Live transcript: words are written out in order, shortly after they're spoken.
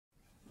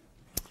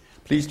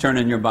Please turn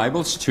in your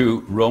Bibles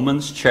to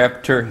Romans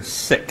chapter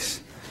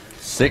 6.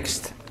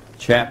 Sixth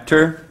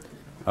chapter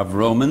of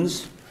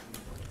Romans,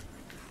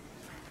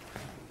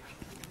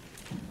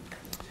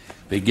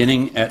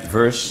 beginning at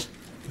verse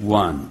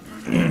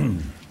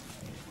 1.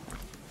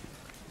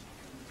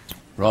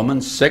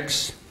 Romans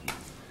 6,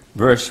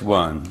 verse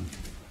 1.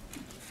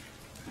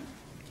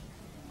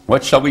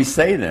 What shall we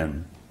say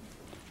then?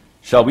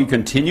 Shall we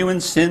continue in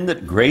sin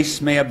that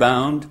grace may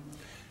abound?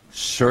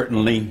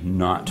 Certainly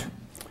not.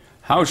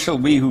 How shall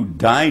we who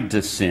died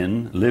to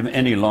sin live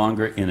any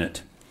longer in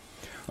it?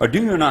 Or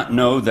do you not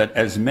know that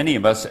as many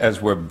of us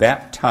as were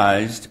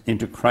baptized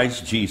into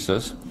Christ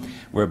Jesus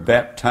were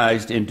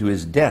baptized into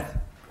his death?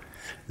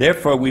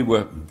 Therefore we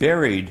were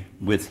buried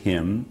with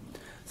him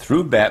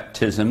through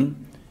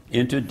baptism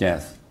into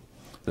death,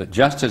 that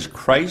just as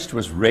Christ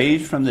was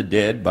raised from the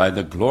dead by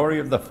the glory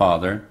of the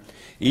Father,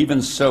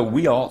 even so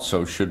we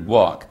also should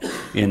walk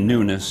in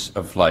newness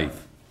of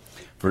life.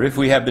 For if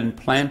we have been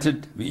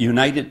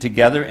united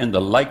together in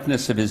the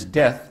likeness of his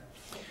death,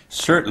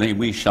 certainly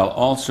we shall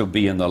also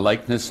be in the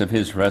likeness of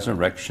his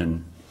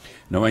resurrection,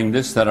 knowing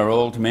this, that our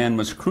old man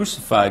was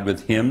crucified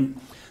with him,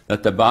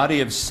 that the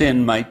body of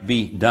sin might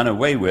be done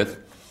away with,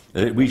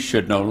 that we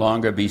should no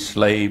longer be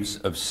slaves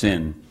of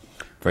sin.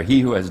 For he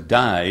who has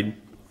died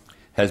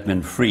has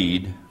been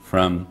freed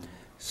from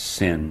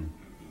sin.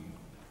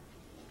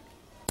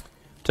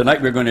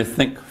 Tonight we're going to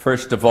think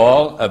first of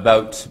all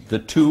about the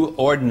two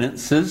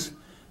ordinances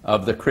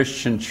of the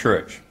Christian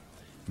church,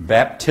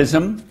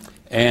 baptism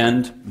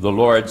and the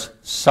Lord's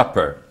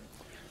Supper.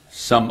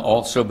 Some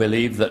also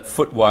believe that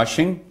foot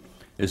washing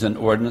is an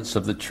ordinance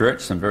of the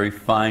church. Some very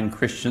fine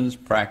Christians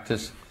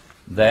practice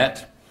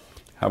that.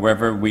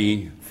 However,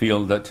 we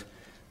feel that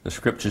the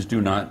scriptures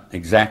do not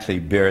exactly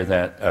bear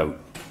that out.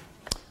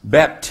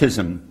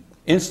 Baptism,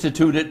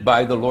 instituted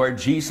by the Lord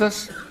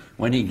Jesus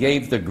when he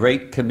gave the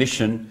Great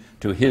Commission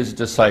to his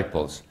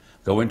disciples.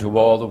 Go into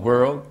all the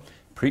world,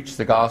 preach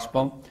the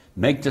gospel,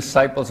 make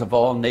disciples of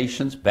all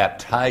nations,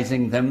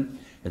 baptizing them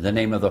in the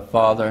name of the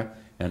Father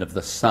and of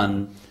the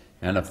Son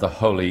and of the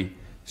Holy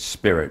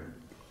Spirit.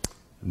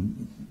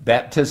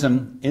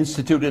 Baptism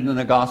instituted in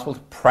the Gospels,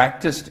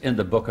 practiced in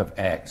the book of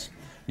Acts.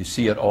 You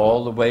see it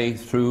all the way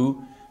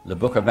through the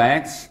book of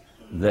Acts,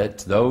 that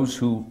those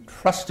who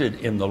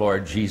trusted in the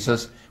Lord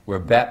Jesus were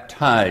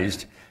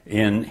baptized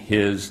in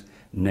his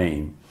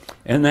name.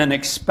 And then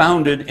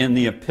expounded in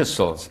the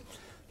epistles.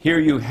 Here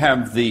you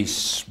have the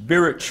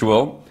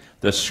spiritual,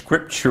 the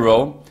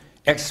scriptural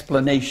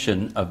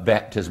explanation of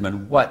baptism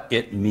and what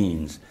it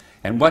means.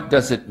 And what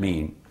does it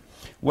mean?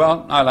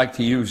 Well, I like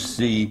to use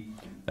the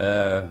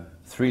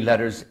three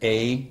letters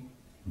A,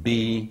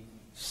 B,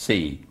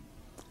 C.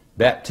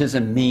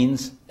 Baptism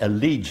means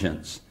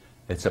allegiance.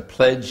 It's a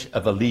pledge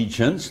of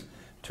allegiance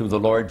to the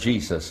Lord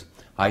Jesus.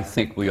 I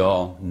think we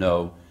all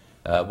know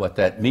what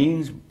that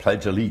means.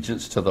 Pledge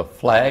allegiance to the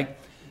flag,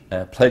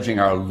 pledging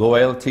our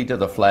loyalty to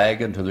the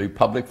flag and to the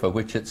republic for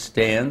which it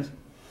stands.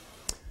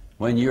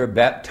 When you're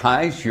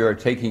baptized, you're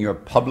taking your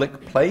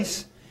public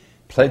place,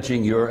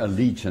 pledging your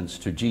allegiance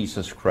to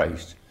Jesus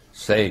Christ.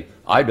 Say,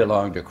 I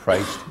belong to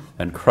Christ,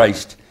 and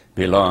Christ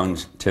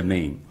belongs to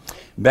me.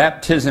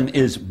 Baptism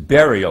is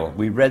burial.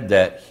 We read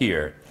that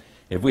here.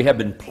 If we have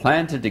been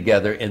planted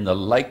together in the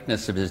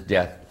likeness of his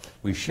death,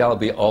 we shall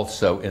be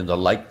also in the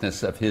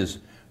likeness of his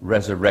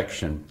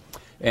resurrection.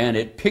 And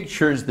it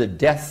pictures the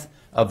death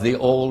of the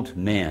old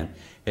man.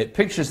 It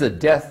pictures the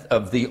death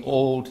of the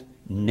old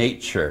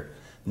nature.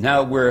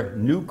 Now we're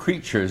new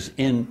creatures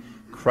in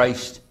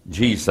Christ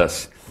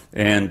Jesus.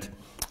 And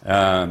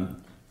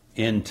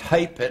in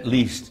type, at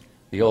least,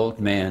 the old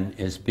man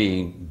is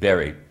being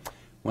buried.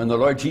 When the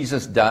Lord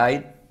Jesus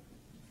died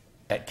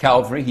at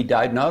Calvary, he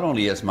died not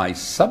only as my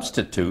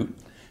substitute,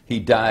 he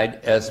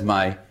died as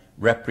my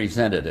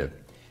representative.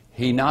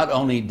 He not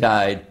only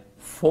died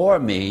for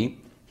me,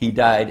 he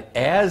died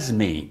as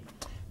me.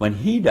 When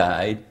he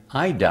died,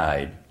 I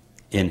died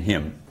in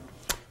him.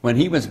 When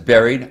he was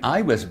buried,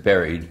 I was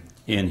buried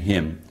in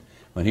him.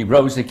 When he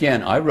rose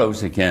again, I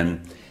rose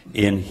again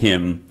in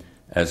him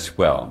as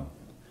well.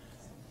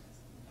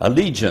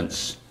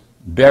 Allegiance,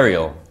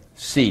 burial,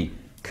 C,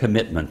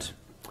 commitment.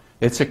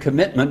 It's a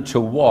commitment to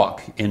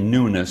walk in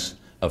newness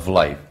of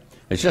life.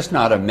 It's just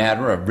not a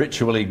matter of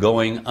ritually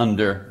going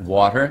under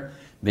water,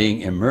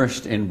 being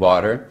immersed in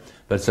water,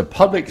 but it's a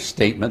public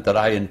statement that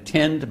I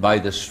intend by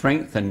the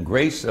strength and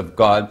grace of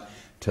God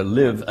to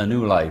live a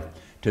new life,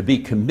 to be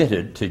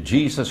committed to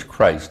Jesus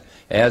Christ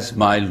as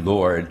my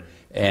Lord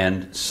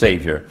and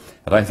Savior.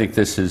 And I think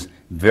this is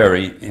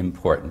very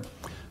important.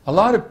 A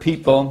lot of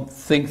people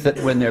think that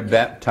when they're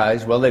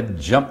baptized, well, they've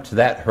jumped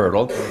that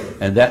hurdle,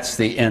 and that's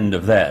the end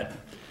of that.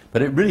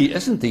 But it really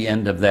isn't the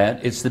end of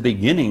that. It's the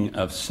beginning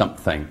of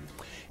something.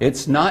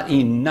 It's not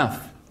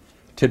enough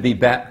to be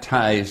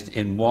baptized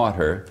in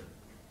water.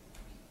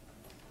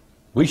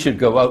 We should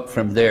go out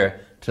from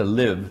there to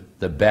live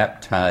the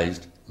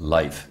baptized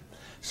life.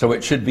 So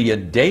it should be a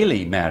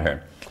daily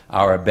matter,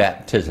 our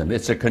baptism.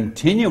 It's a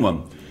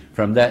continuum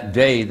from that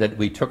day that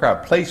we took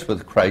our place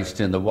with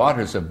Christ in the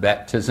waters of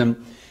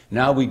baptism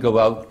Now we go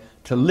out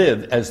to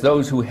live as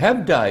those who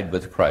have died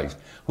with Christ,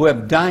 who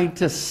have died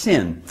to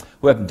sin,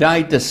 who have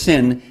died to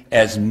sin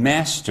as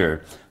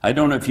master. I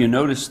don't know if you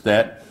noticed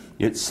that.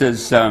 It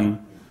says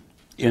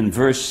in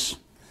verse,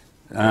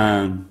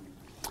 in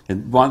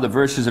one of the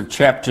verses of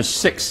chapter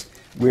 6,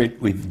 where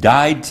we've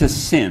died to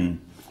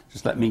sin.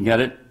 Just let me get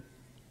it.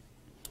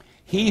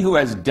 He who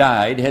has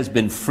died has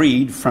been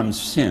freed from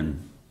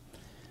sin.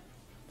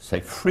 Say,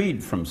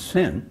 freed from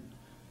sin?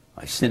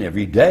 I sin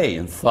every day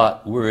in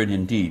thought, word,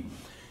 and deed.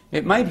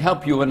 It might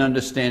help you in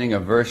understanding a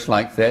verse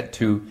like that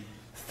to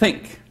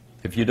think,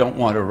 if you don't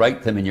want to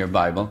write them in your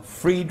Bible,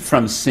 freed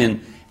from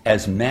sin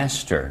as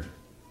master.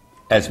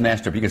 As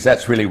master, because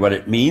that's really what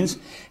it means,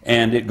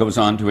 and it goes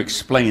on to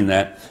explain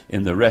that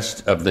in the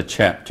rest of the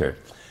chapter.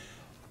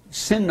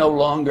 Sin no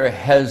longer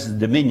has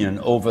dominion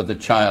over the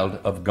child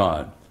of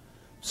God.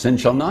 Sin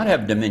shall not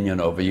have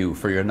dominion over you,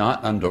 for you're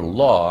not under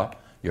law,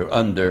 you're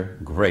under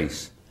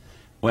grace.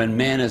 When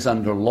man is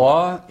under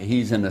law,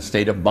 he's in a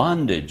state of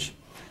bondage.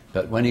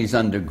 But when he's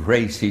under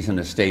grace, he's in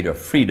a state of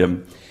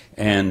freedom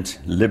and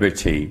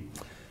liberty.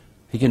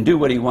 He can do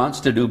what he wants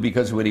to do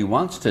because what he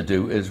wants to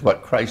do is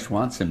what Christ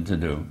wants him to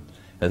do.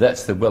 Now,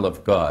 that's the will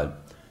of God.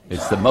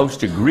 It's the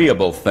most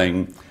agreeable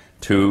thing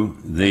to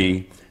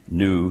the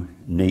new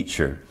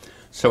nature.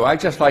 So I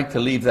just like to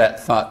leave that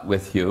thought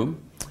with you.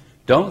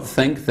 Don't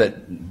think that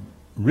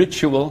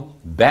ritual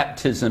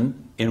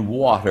baptism in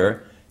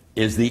water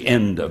is the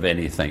end of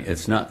anything.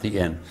 It's not the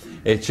end.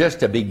 It's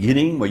just a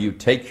beginning where you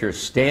take your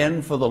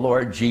stand for the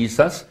Lord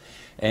Jesus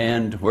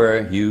and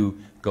where you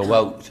go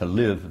out to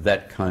live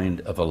that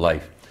kind of a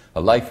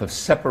life of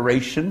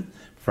separation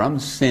from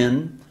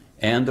sin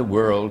and the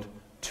world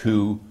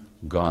to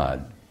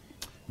God.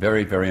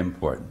 Very, very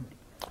important.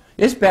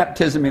 Is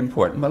baptism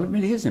important? Well,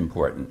 it is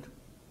important.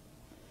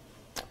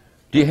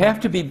 Do you have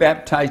to be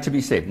baptized to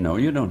be saved? No,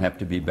 you don't have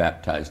to be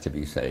baptized to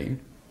be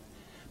saved.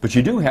 But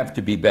you do have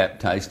to be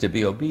baptized to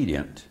be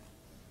obedient.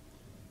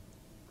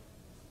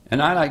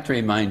 And I like to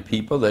remind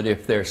people that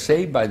if they're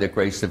saved by the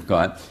grace of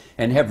God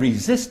and have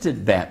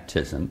resisted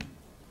baptism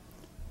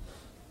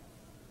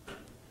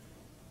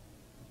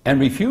and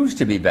refuse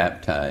to be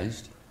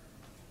baptized,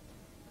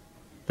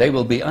 they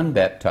will be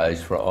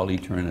unbaptized for all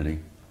eternity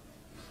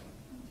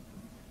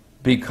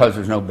because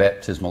there's no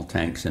baptismal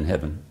tanks in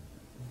heaven.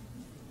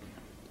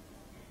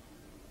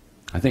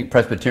 I think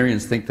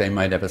Presbyterians think they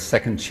might have a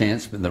second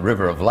chance in the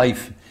river of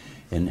life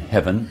in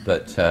heaven,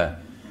 but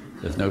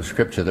there's no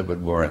scripture that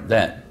would warrant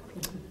that.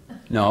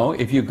 No,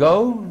 if you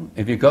go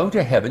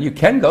to heaven, you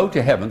can go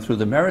to heaven through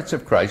the merits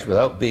of Christ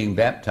without being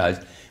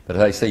baptized, but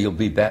as I say, you'll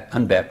be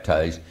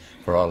unbaptized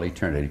for all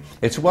eternity.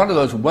 It's one of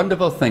those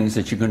wonderful things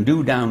that you can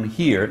do down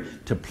here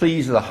to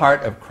please the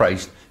heart of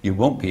Christ you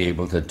won't be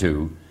able to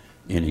do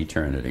in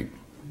eternity.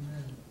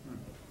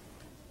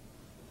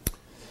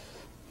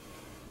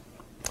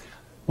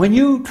 When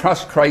you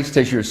trust Christ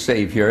as your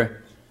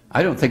Savior,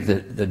 I don't think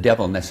that the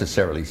devil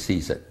necessarily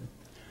sees it.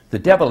 The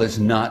devil is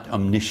not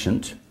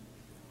omniscient.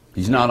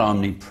 He's not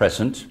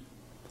omnipresent.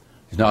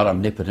 He's not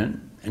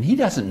omnipotent. And he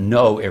doesn't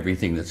know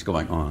everything that's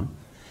going on.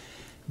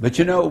 But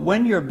you know,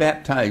 when you're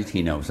baptized,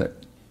 he knows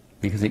it,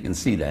 because he can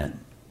see that.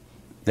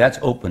 That's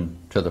open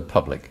to the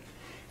public.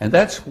 And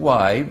that's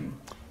why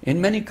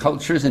in many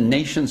cultures and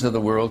nations of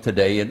the world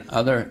today, in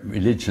other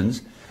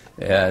religions,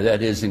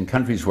 that is, in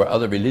countries where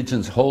other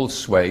religions hold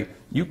sway,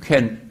 you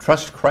can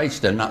trust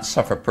Christ and not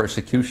suffer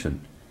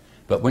persecution.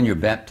 But when you're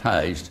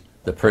baptized,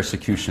 the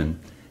persecution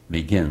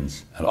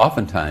begins. And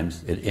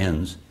oftentimes, it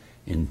ends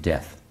in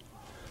death.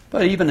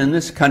 But even in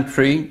this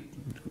country,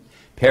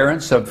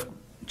 parents of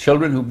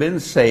children who've been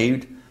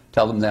saved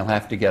tell them they'll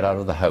have to get out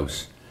of the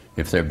house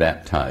if they're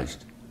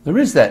baptized. There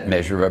is that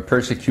measure of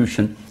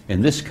persecution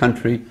in this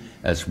country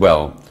as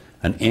well,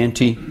 an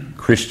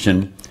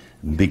anti-Christian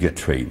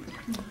bigotry.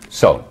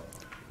 So,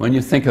 when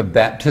you think of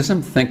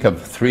baptism, think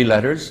of three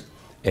letters: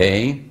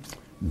 A,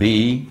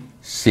 B,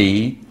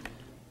 C,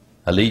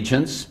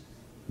 allegiance,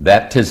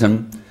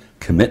 baptism,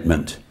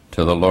 commitment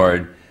to the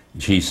Lord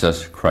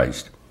Jesus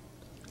Christ.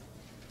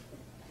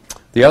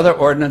 The other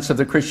ordinance of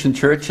the Christian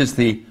church is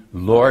the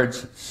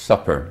Lord's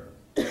Supper.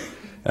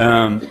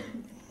 And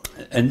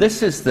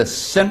this is the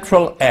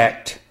central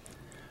act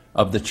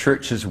of the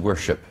church's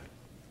worship.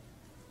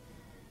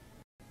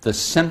 The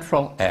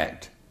central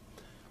act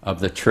of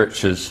the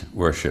church's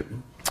worship.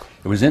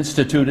 It was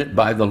instituted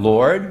by the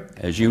Lord,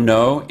 as you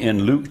know,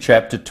 in Luke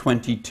chapter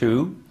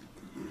 22.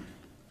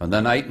 On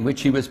the night in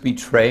which he was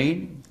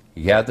betrayed,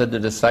 he gathered the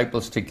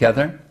disciples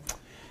together.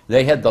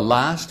 They had the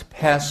last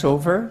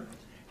Passover,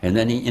 and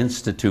then he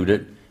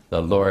instituted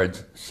the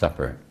Lord's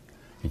Supper.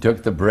 He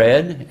took the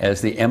bread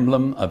as the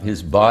emblem of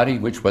his body,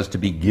 which was to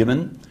be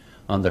given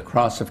on the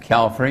cross of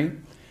Calvary,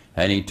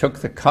 and he took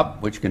the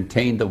cup which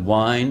contained the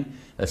wine,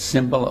 a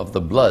symbol of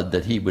the blood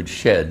that he would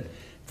shed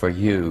for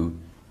you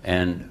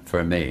and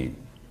for me.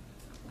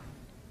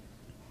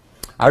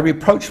 I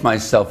reproach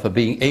myself for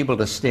being able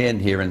to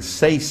stand here and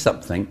say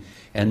something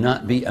and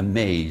not be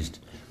amazed,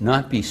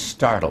 not be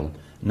startled,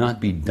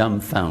 not be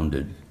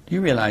dumbfounded. Do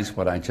you realize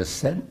what I just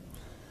said?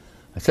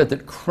 I said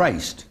that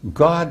Christ,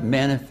 God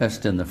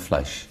manifest in the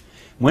flesh,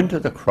 went to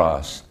the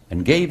cross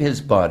and gave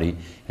his body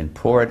and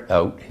poured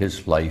out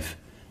his life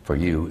for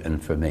you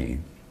and for me.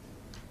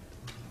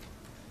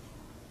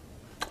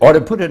 Or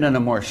to put it in a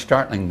more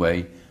startling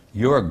way,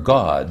 your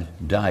God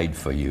died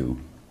for you.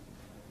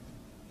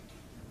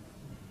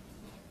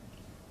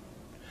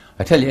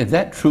 I tell you, if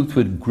that truth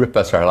would grip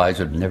us, our lives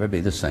would never be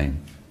the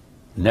same.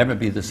 Never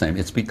be the same.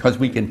 It's because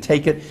we can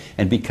take it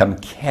and become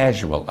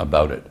casual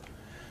about it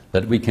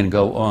that we can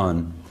go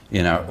on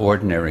in our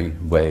ordinary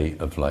way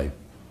of life.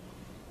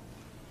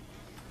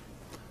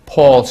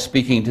 Paul,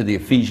 speaking to the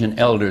Ephesian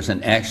elders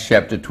in Acts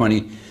chapter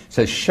 20,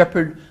 says,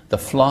 "Shepherd the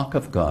flock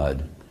of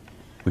God,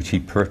 which he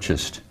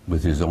purchased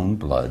with his own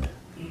blood."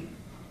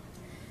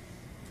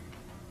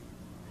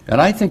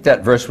 And I think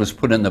that verse was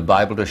put in the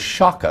Bible to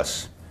shock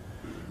us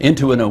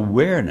into an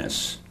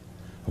awareness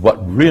of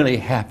what really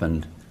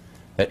happened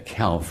at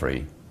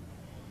Calvary.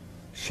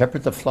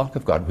 Shepherd the flock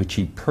of God, which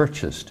he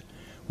purchased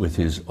with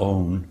his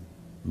own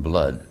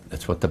blood.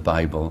 That's what the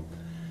Bible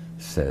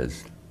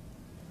says.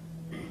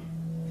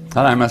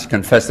 And I must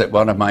confess that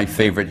one of my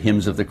favorite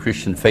hymns of the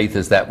Christian faith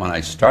is that one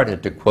I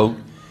started to quote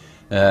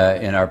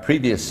in our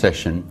previous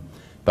session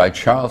by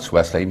Charles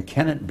Wesley. And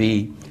can it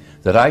be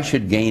that I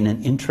should gain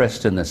an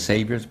interest in the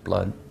Savior's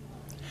blood?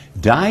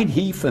 Died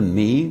he for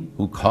me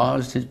who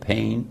caused his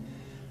pain,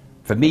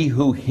 for me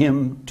who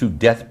him to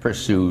death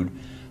pursued?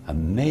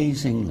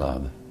 Amazing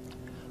love.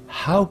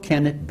 How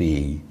can it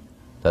be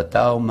that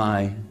thou,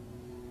 my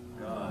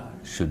God,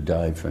 should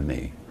die for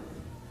me?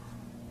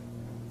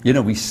 You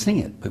know, we sing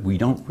it, but we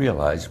don't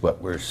realize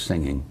what we're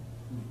singing.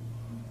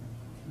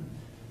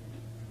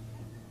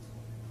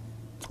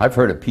 I've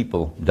heard of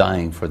people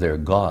dying for their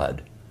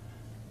God,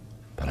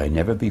 but I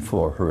never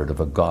before heard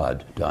of a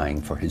God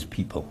dying for his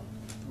people.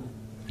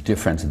 The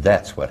difference,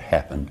 that's what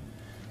happened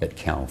at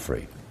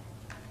Calvary.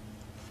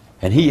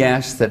 And he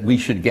asked that we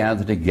should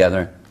gather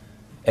together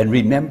and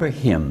remember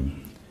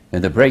him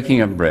in the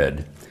breaking of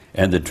bread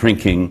and the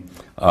drinking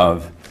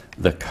of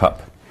the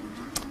cup.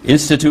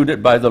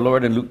 Instituted by the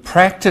Lord in Luke,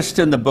 practiced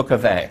in the book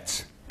of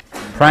Acts.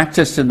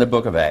 Practiced in the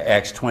book of Acts.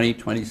 Acts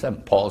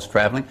 20:27. Paul's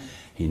traveling.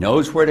 He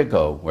knows where to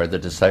go, where the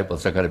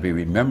disciples are going to be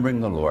remembering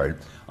the Lord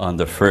on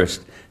the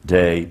first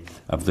day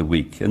of the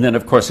week. And then,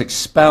 of course,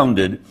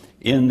 expounded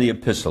in the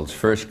epistles,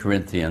 1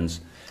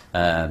 Corinthians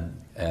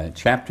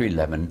chapter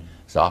 11.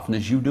 As often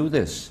as you do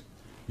this,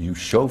 you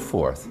show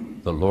forth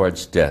the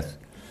Lord's death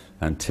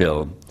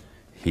until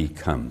he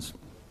comes.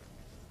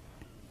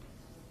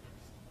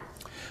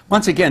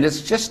 Once again,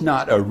 it's just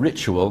not a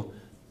ritual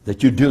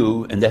that you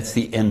do and that's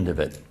the end of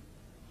it.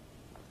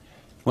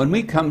 When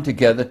we come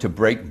together to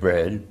break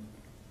bread,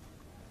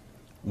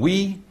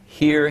 we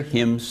hear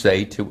him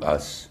say to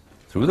us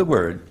through the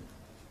word,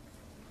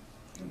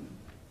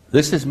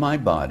 "This is my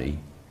body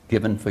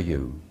given for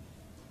you."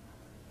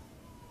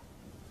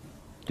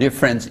 Dear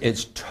friends,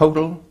 it's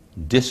total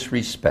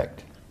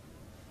disrespect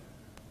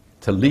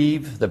to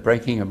leave the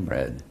breaking of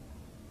bread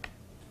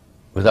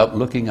without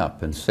looking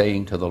up and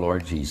saying to the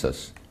Lord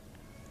Jesus,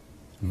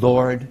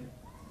 "Lord,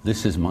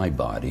 this is my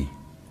body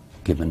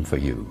given for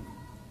you."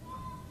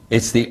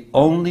 It's the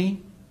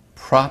only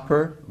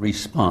proper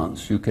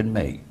response you can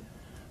make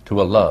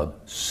to a love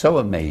so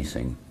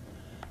amazing,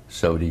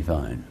 so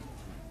divine.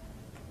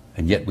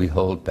 And yet we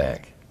hold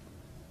back.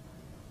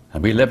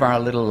 And we live our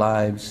little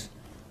lives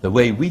the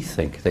way we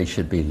think they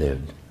should be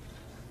lived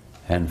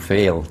and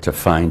fail to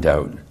find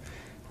out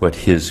what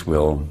his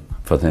will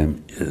for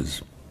them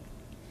is.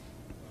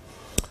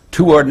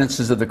 Two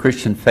ordinances of the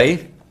Christian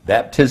faith: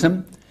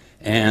 baptism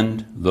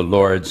and the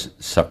Lord's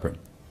Supper.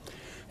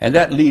 And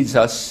that leads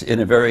us in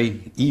a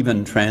very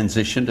even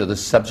transition to the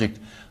subject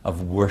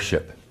of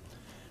worship.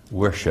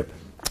 Worship.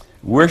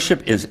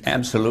 Worship is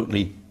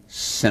absolutely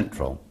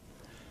central.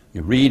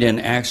 You read in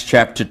Acts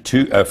chapter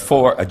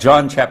 4,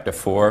 John chapter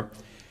 4,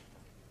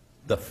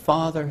 the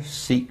Father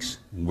seeks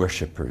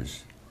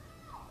worshipers.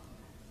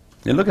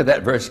 You look at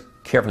that verse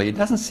carefully. It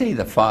doesn't say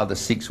the Father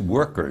seeks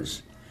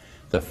workers.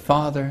 The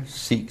Father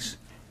seeks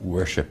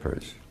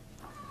worshipers.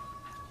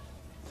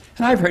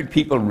 And I've heard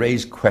people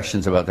raise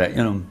questions about that.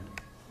 You know,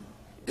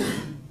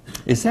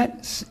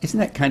 isn't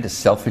that kind of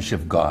selfish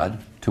of God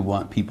to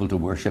want people to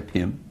worship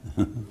him?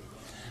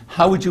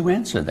 How would you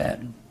answer that?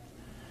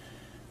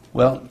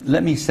 Well,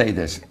 let me say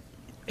this.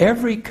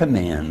 Every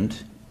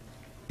command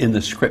in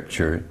the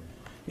Scripture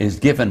is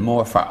given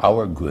more for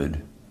our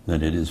good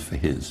than it is for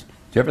his. Do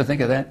you ever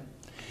think of that?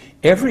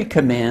 Every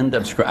command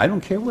of Scripture, I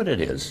don't care what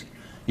it is,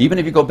 even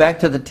if you go back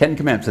to the 10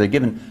 Commandments, they're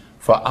given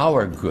for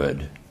our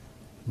good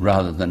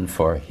rather than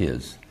for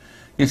his.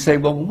 You say,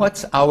 well,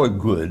 what's our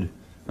good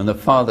when the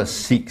Father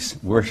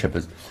seeks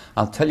worshipers?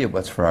 I'll tell you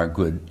what's for our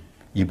good.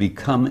 You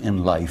become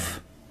in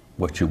life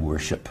what you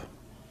worship.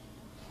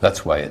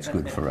 That's why it's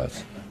good for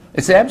us.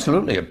 It's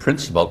absolutely a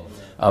principle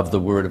of the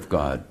Word of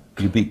God.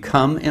 You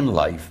become in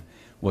life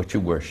what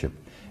you worship.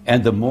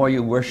 And the more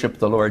you worship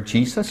the Lord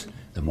Jesus,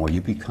 the more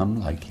you become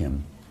like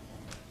him.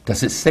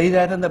 Does it say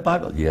that in the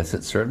Bible? Yes,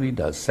 it certainly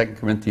does. 2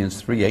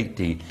 Corinthians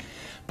 3:18.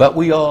 But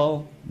we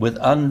all, with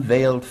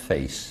unveiled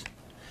face,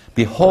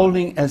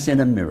 beholding as in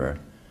a mirror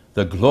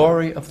the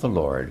glory of the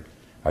Lord,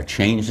 are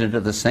changed into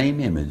the same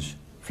image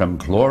from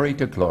glory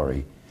to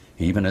glory,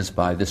 even as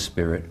by the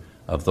Spirit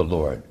of the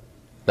Lord.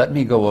 Let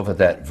me go over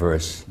that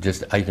verse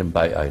just item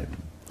by item.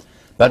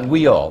 But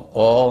we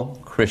all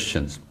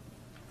Christians,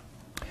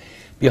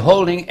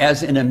 beholding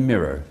as in a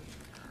mirror,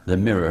 the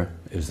mirror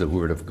is the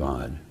Word of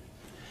God.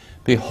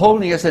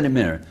 Beholding as in a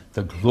mirror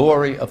the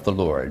glory of the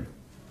Lord.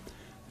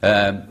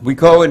 We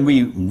go and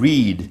we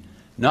read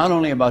not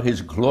only about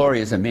his glory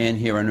as a man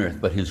here on earth,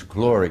 but his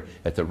glory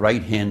at the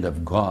right hand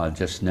of God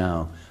just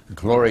now. The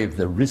glory of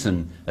the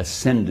risen,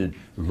 ascended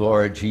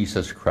Lord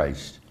Jesus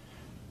Christ.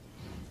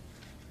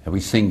 And we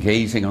sing,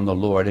 gazing on the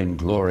Lord in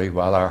glory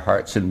while our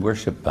hearts in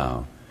worship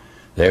bow.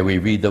 There we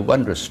read the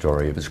wondrous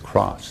story of his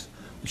cross,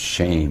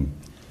 shame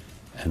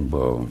and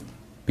woe.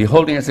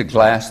 Beholding as a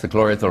glass the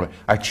glory of the Lord,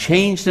 are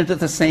changed into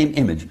the same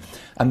image.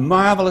 A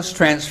marvelous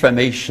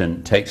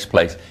transformation takes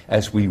place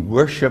as we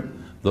worship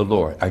the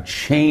Lord, are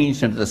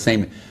changed into the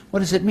same.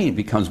 What does it mean?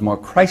 Becomes more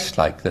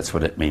Christ-like. That's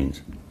what it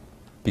means.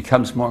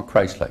 Becomes more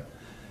Christ-like.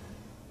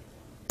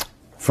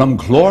 From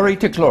glory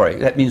to glory.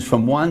 That means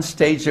from one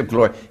stage of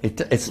glory.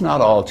 It's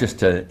not all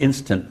just an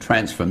instant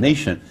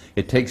transformation.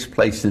 It takes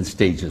place in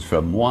stages,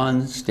 from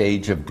one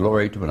stage of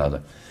glory to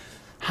another.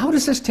 How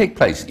does this take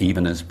place?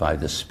 Even as by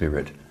the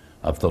Spirit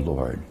of the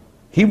Lord.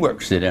 He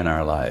works it in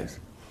our lives.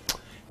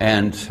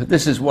 And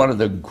this is one of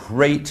the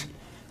great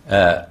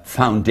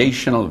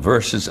foundational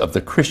verses of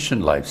the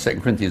Christian life. 2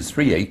 Corinthians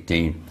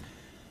 3:18,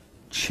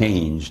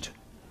 changed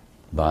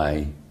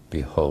by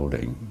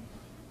beholding.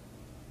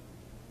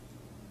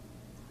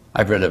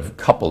 I've read of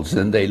couples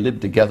and they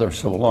lived together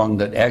so long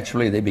that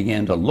actually they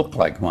began to look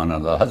like one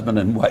another, husband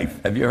and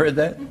wife. Have you heard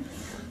that?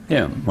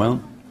 Yeah,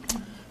 well,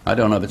 I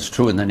don't know if it's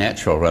true in the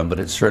natural realm, but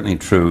it's certainly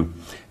true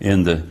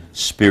in the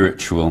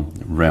spiritual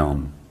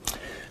realm.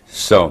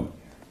 So,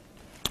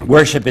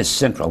 worship is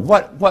central.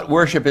 What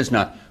worship is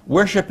not?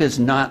 Worship is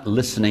not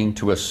listening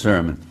to a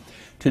sermon.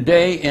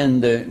 Today in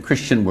the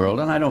Christian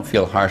world, and I don't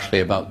feel harshly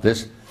about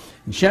this,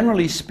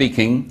 generally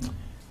speaking,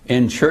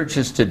 in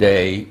churches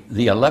today,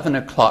 the 11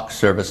 o'clock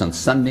service on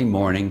Sunday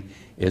morning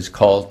is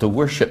called the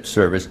worship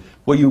service,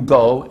 where you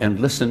go and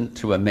listen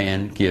to a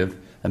man give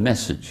a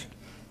message.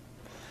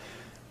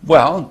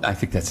 Well, I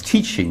think that's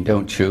teaching,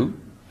 don't you?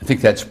 I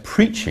think that's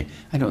preaching.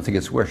 I don't think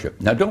it's worship.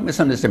 Now, don't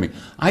misunderstand me.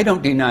 I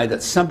don't deny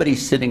that somebody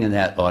sitting in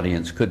that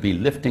audience could be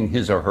lifting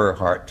his or her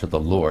heart to the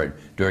Lord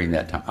during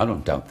that time. I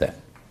don't doubt that.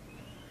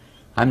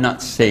 I'm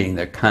not saying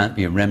there can't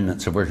be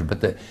remnants of worship,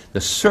 but the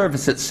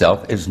service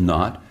itself is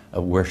not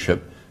a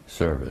worship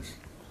service.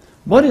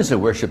 What is a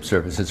worship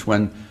service? It's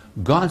when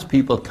God's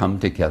people come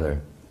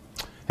together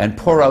and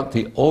pour out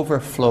the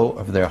overflow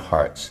of their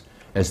hearts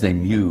as they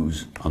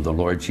muse on the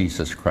Lord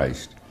Jesus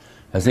Christ,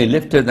 as they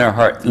lift their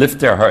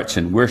hearts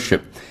in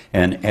worship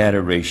and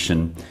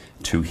adoration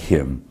to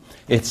Him.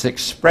 It's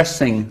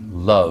expressing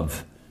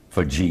love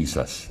for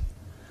Jesus.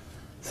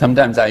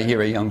 Sometimes I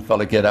hear a young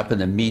fellow get up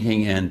in a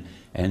meeting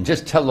and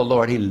just tell the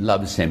Lord he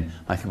loves him.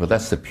 I think, well,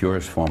 that's the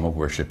purest form of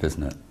worship,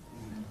 isn't it?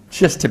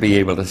 Just to be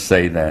able to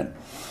say that.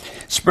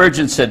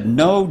 Spurgeon said,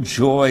 no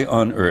joy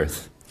on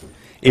earth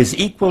is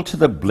equal to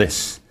the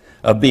bliss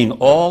of being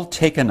all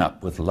taken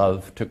up with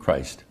love to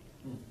Christ.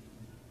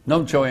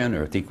 No joy on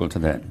earth equal to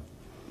that.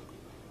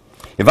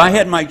 If I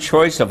had my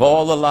choice of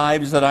all the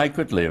lives that I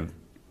could live,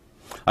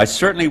 I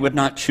certainly would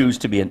not choose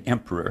to be an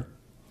emperor,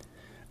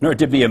 nor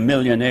to be a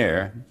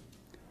millionaire,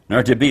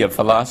 nor to be a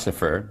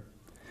philosopher,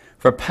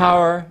 for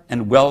power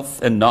and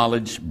wealth and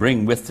knowledge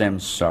bring with them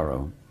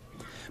sorrow.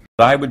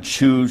 But I would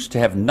choose to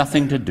have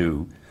nothing to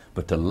do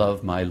but to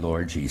love my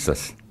Lord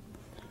Jesus.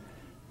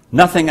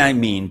 Nothing, I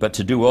mean, but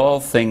to do all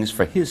things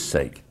for His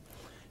sake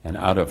and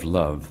out of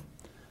love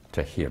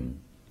to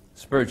Him.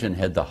 Spurgeon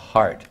had the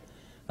heart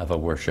of a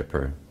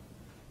worshiper.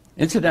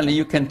 Incidentally,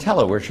 you can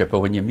tell a worshiper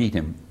when you meet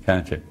him,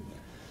 can't you?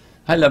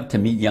 I love to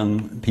meet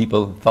young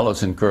people,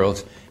 fellows and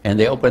girls, and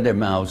they open their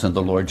mouths and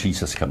the Lord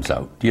Jesus comes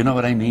out. Do you know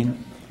what I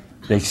mean?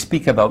 They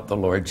speak about the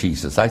Lord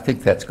Jesus. I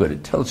think that's good.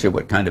 It tells you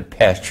what kind of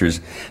pastures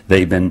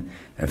they've been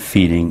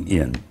feeding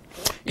in.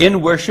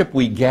 In worship,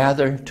 we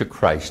gather to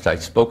Christ. I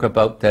spoke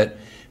about that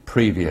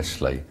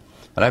previously,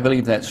 but I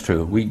believe that's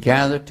true. We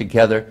gather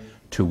together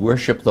to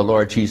worship the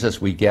Lord Jesus.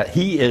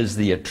 He is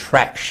the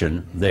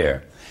attraction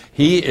there.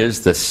 He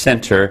is the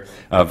center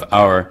of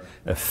our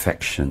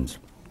affections.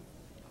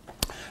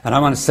 And I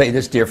want to say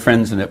this, dear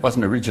friends, and it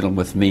wasn't original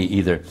with me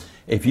either.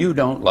 If you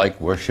don't like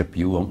worship,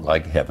 you won't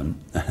like heaven,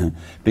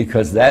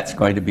 because that's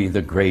going to be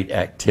the great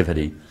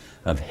activity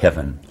of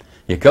heaven.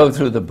 You go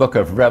through the book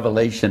of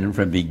Revelation, and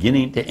from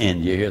beginning to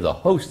end, you hear the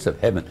hosts of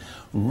heaven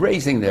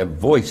raising their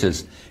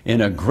voices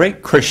in a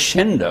great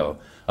crescendo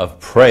of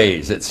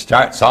praise. It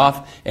starts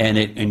off, and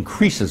it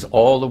increases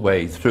all the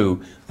way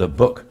through the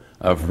book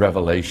of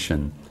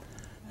Revelation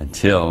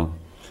until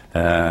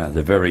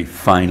the very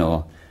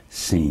final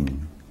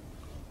scene.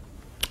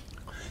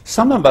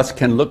 Some of us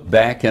can look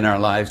back in our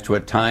lives to a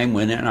time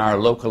when in our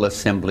local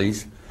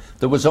assemblies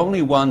there was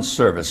only one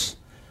service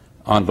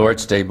on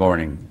Lord's Day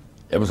morning.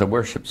 It was a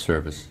worship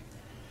service.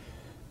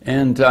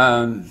 And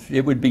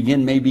it would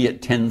begin maybe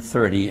at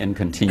 10:30 and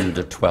continue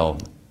to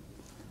 12.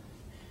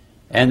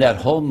 And that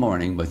whole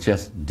morning was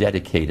just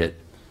dedicated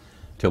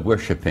to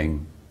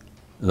worshiping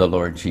the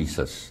Lord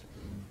Jesus.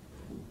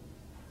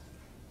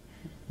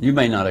 You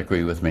may not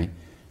agree with me.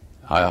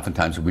 I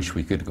oftentimes wish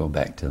we could go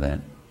back to that.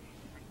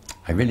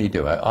 I really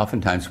do. I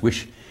oftentimes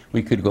wish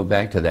we could go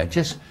back to that.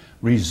 Just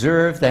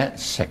reserve that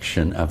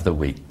section of the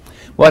week.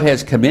 What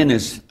has come in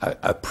is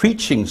a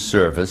preaching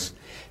service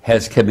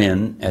has come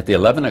in at the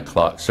 11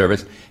 o'clock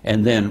service,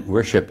 and then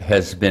worship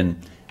has been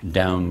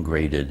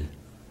downgraded.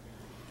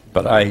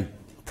 But I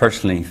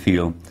personally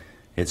feel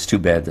it's too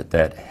bad that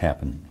that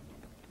happened.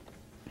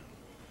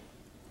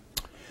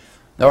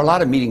 There are a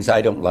lot of meetings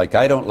I don't like.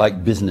 I don't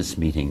like business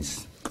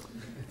meetings.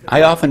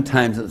 I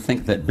oftentimes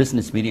think that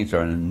business meetings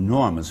are an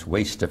enormous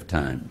waste of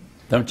time,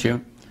 don't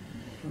you?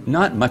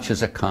 Not much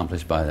is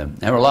accomplished by them.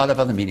 There are a lot of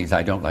other meetings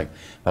I don't like,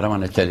 but I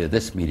want to tell you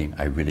this meeting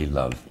I really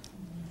love.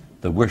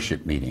 The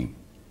worship meeting.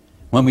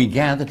 When we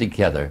gather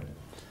together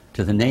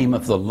to the name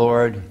of the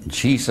Lord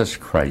Jesus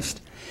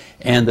Christ,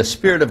 and the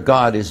Spirit of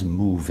God is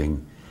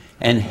moving,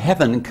 and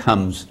heaven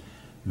comes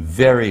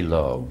very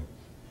low.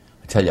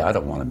 I tell you, I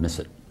don't want to miss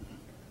it.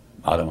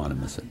 I don't want to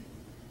miss it.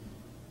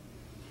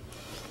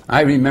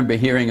 I remember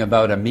hearing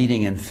about a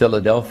meeting in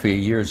Philadelphia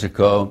years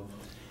ago.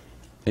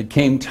 It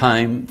came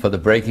time for the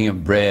breaking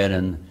of bread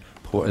and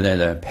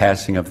the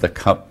passing of the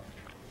cup.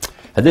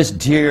 And this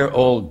dear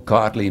old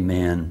godly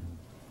man,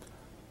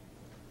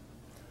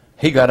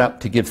 he got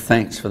up to give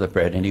thanks for the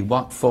bread, and he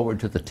walked forward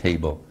to the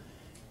table,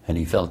 and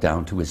he fell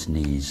down to his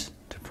knees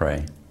to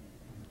pray.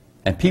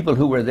 And people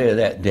who were there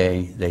that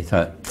day, they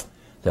thought,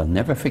 they'll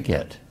never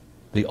forget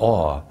the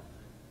awe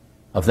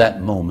of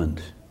that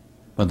moment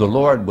when the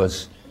Lord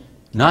was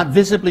not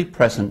visibly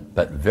present,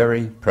 but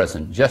very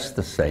present, just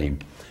the same.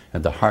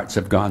 And the hearts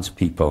of God's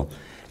people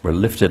were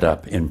lifted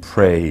up in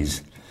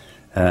praise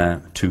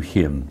to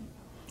Him.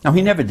 Now,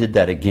 He never did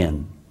that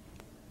again.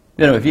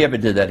 You know, if He ever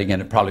did that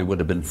again, it probably would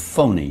have been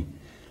phony.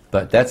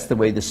 But that's the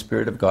way the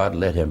Spirit of God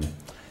led Him.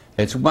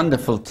 It's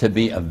wonderful to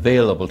be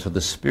available to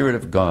the Spirit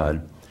of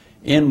God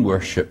in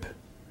worship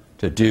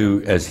to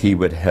do as He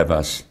would have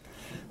us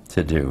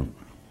to do.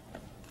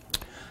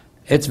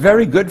 It's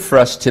very good for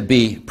us to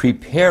be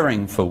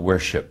preparing for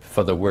worship,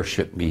 for the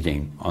worship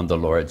meeting on the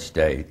Lord's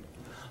Day.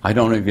 I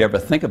don't know if you ever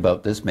think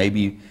about this.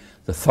 Maybe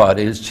the thought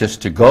is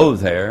just to go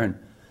there and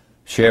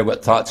share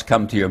what thoughts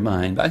come to your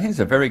mind. But I think it's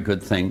a very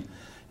good thing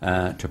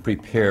to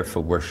prepare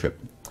for worship.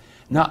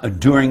 Now,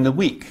 during the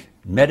week,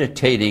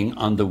 meditating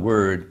on the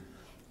Word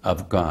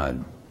of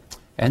God.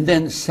 And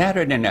then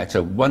Saturday night's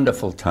a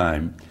wonderful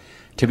time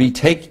to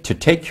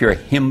take your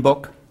hymn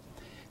book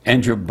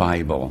and your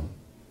Bible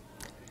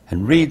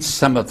and read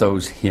some of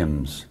those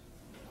hymns.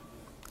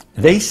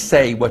 They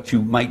say what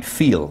you might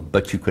feel,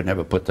 but you could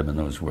never put them in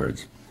those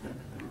words.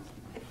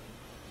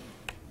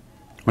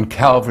 On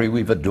Calvary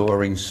we've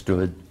adoring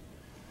stood,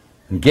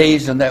 and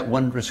gazed on that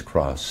wondrous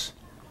cross,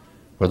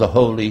 where the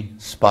holy,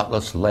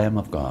 spotless Lamb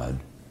of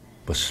God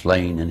was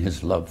slain in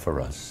His love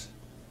for us.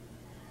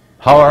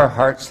 How our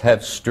hearts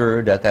have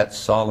stirred at that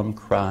solemn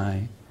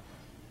cry,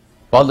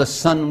 while the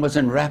sun was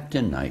enwrapped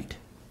in night.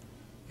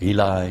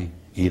 Eli,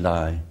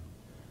 Eli,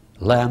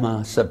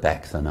 lama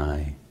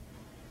sabachthani.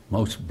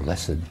 Most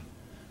blessed,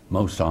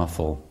 most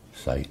awful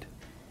sight.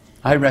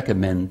 I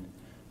recommend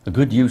a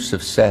good use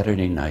of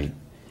Saturday night,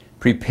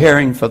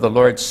 preparing for the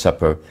Lord's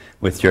Supper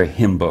with your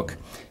hymn book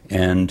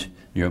and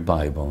your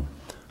Bible.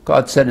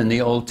 God said in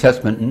the Old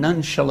Testament,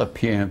 none shall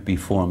appear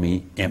before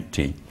me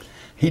empty.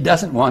 He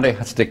doesn't want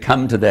us to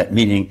come to that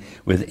meeting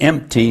with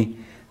empty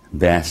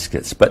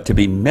baskets, but to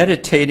be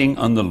meditating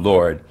on the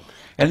Lord.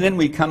 And then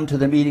we come to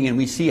the meeting and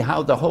we see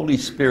how the Holy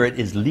Spirit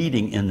is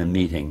leading in the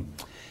meeting.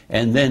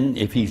 And then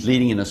if He's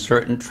leading in a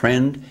certain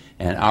trend,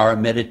 and our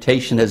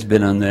meditation has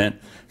been on that,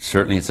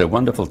 certainly it's a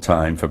wonderful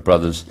time for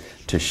brothers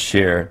to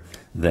share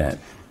that.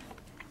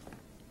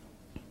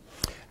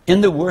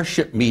 In the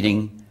worship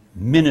meeting,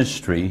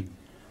 ministry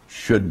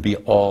should be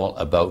all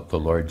about the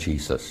Lord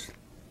Jesus.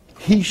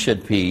 He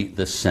should be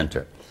the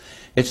center.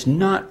 It's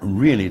not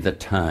really the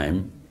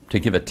time to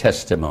give a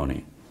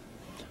testimony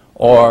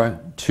or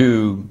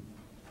to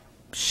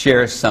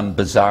share some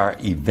bizarre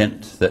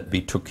event that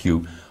betook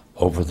you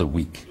over the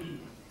week.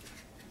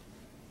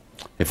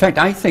 In fact,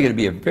 I think it would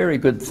be a very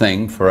good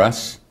thing for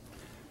us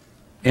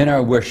in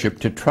our worship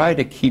to try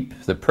to keep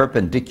the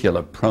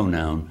perpendicular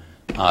pronoun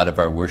out of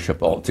our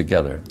worship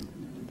altogether.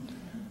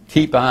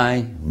 Keep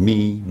I,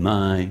 me,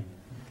 my,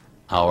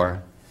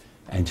 our,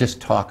 and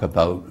just talk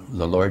about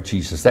the Lord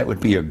Jesus. That would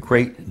be a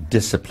great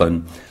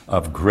discipline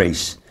of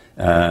grace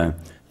to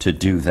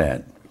do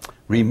that.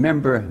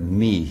 Remember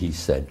me, He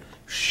said.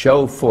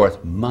 Show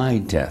forth my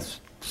death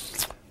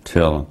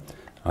till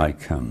I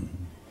come.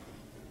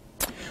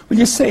 Well,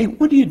 you say,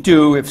 what do you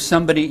do if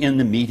somebody in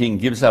the meeting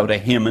gives out a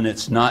hymn and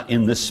it's not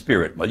in the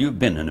Spirit? Well, you've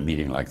been in a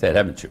meeting like that,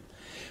 haven't you?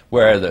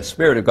 where the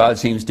Spirit of God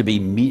seems to be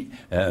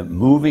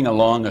moving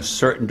along a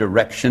certain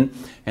direction,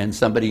 and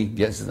somebody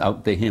gets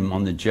out the hymn,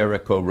 "On the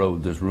Jericho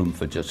Road, there's room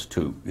for just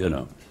two," you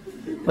know.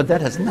 But that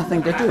has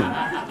nothing to do.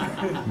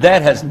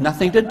 That has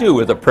nothing to do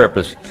with the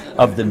purpose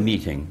of the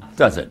meeting,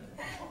 does it?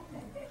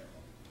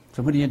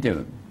 So what do you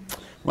do?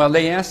 Well,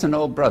 they asked an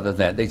old brother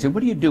that. They said, "What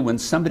do you do when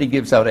somebody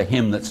gives out a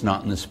hymn that's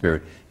not in the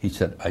Spirit?" He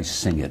said, "I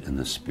sing it in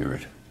the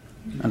Spirit."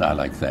 And I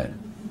like that.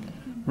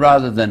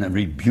 Rather than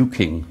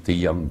rebuking the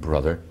young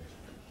brother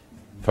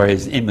for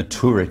his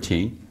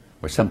immaturity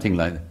or something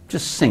like that,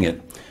 just sing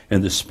it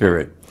in the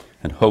Spirit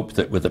and hope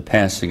that with the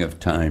passing of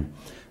time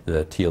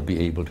that he'll be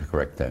able to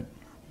correct that.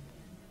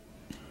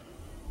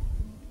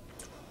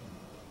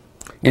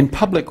 In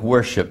public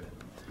worship,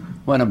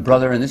 when a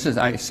brother, and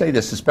I say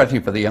this especially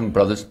for the young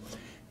brothers,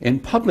 in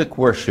public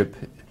worship,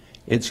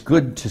 it's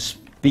good to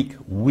speak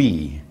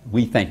we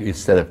thank you,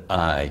 instead of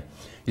I.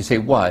 You say,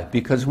 why?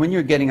 Because when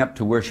you're getting up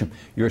to worship,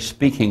 you're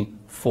speaking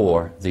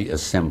for the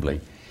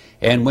assembly.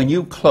 And when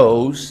you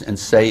close and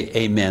say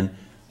amen,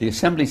 the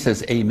assembly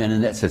says amen,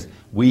 and that says,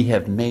 we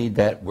have made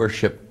that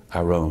worship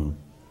our own.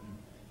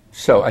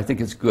 So I think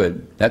it's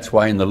good. That's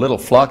why in the little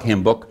flock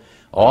hymn book,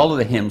 all of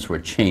the hymns were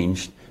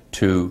changed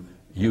to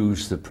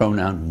use the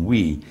pronoun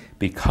we,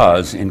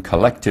 because in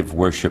collective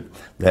worship,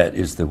 that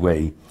is the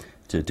way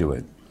to do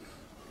it.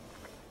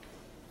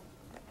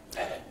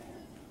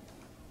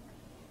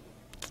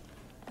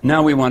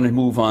 Now we want to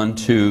move on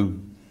to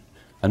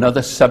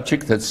another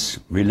subject that's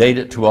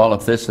related to all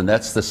of this, and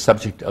that's the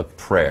subject of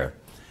prayer.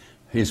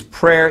 Is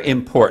prayer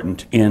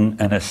important in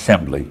an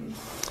assembly?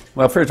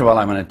 Well, first of all,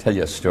 I'm going to tell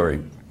you a story.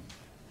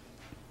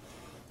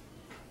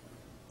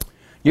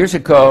 Years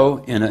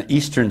ago, in an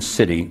eastern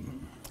city,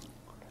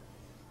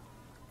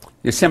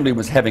 the assembly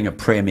was having a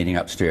prayer meeting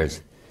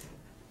upstairs.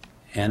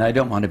 And I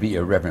don't want to be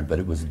irreverent, but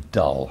it was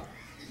dull.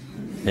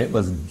 It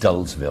was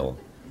Dullsville.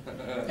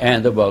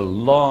 And there were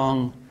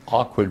long,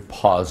 awkward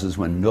pauses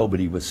when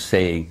nobody was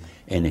saying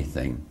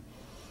anything.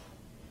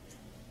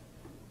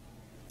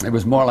 It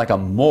was more like a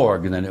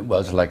morgue than it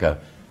was like a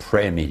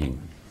prayer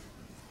meeting.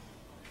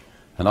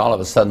 And all of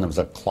a sudden there was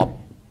a clop,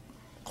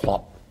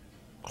 clop,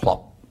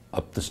 clop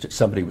up the stairs.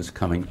 Somebody was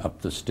coming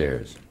up the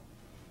stairs.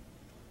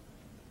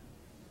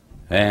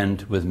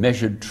 And with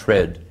measured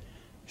tread,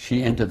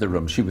 she entered the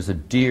room. She was a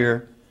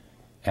dear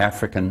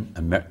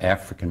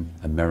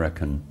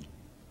African-American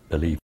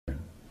believer.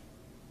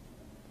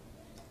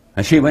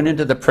 And she went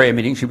into the prayer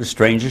meeting. She was a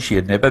stranger. She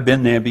had never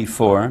been there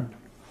before.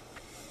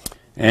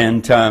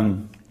 And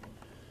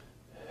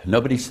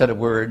nobody said a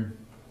word.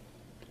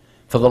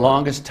 For the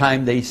longest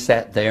time they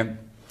sat there.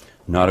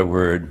 Not a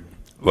word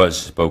was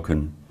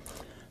spoken.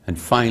 And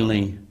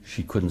finally,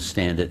 she couldn't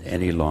stand it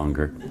any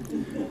longer.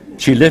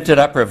 She lifted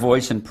up her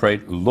voice and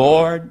prayed,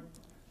 "Lord,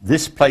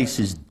 this place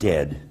is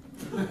dead.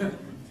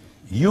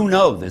 You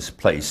know this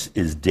place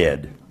is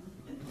dead.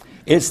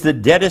 It's the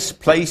deadest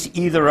place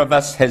either of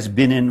us has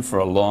been in for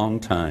a long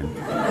time."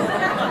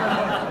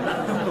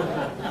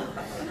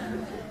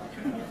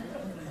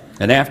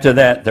 And after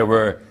that, there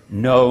were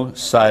no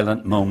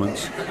silent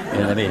moments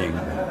in the meeting.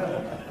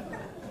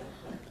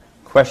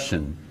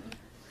 Question,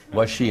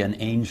 was she an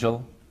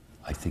angel?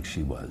 I think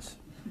she was.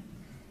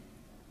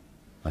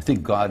 I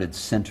think God had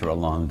sent her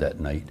along that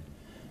night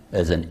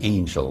as an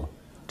angel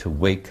to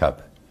wake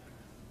up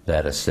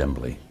that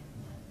assembly.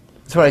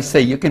 That's what I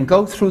say. You can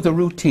go through the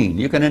routine.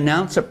 You can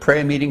announce a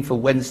prayer meeting for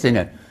Wednesday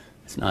night.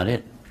 That's not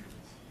it.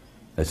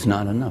 That's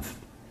not enough.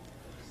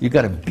 You've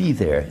got to be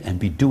there and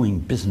be doing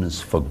business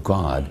for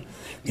God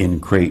in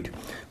great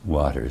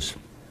waters.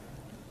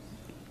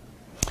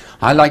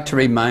 I like to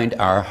remind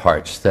our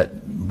hearts that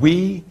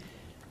we,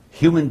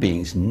 human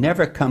beings,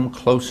 never come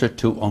closer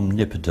to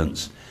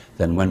omnipotence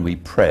than when we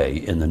pray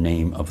in the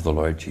name of the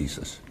Lord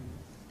Jesus.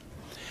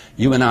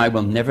 You and I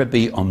will never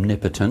be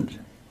omnipotent.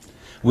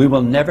 We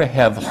will never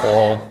have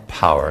all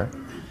power,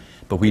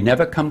 but we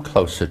never come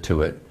closer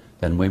to it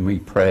than when we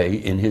pray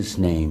in His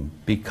name.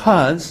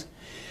 Because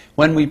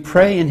when we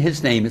pray in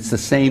His name, it's the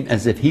same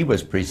as if He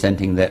was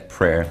presenting that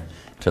prayer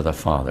to the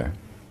Father.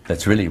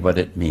 That's really what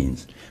it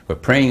means. We're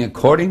praying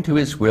according to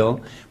His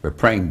will, we're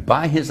praying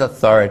by His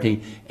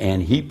authority,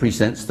 and He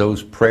presents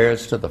those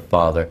prayers to the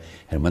Father.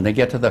 And when they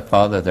get to the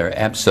Father, they're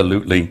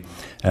absolutely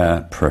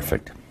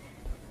perfect.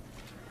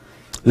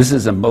 This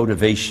is a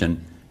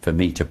motivation for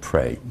me to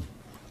pray.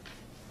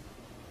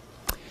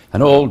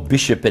 An old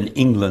bishop in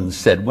England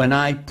said, "When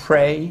I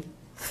pray,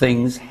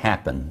 things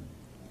happen.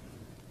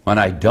 When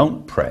I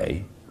don't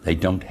pray, they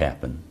don't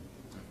happen."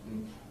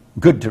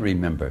 Good to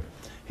remember.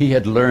 He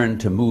had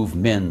learned to move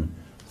men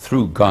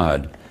through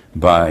God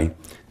by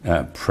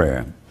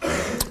prayer.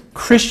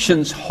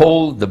 Christians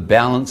hold the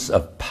balance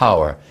of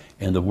power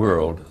in the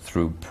world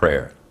through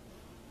prayer.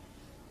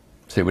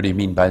 Say, what do you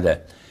mean by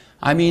that?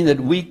 I mean that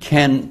we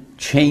can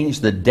change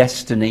the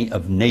destiny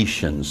of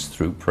nations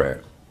through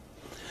prayer.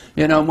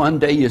 You know, one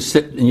day you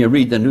sit and you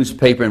read the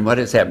newspaper, and what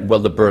has happened? Well,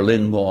 the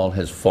Berlin Wall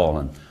has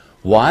fallen.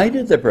 Why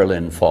did the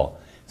Berlin fall?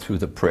 Through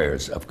the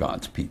prayers of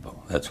God's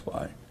people. That's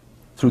why.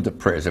 Through the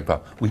prayers of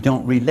God. We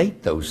don't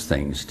relate those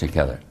things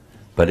together,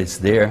 but but it's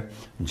there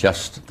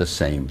just the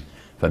same.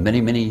 For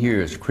many, many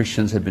years,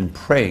 Christians have been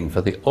praying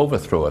for the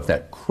overthrow of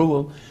that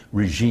cruel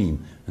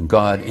regime, and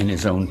God, in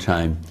his own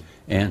time,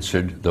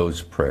 answered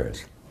those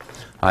prayers.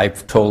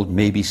 I've told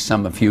maybe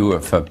some of you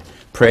of a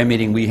prayer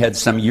meeting we had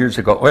some years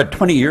ago, or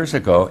 20 years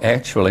ago,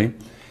 actually,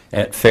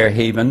 at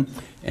Fairhaven,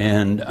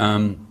 and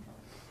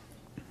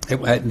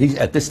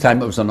at this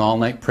time it was an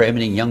all-night prayer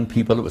meeting, young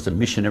people. It was a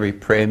missionary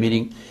prayer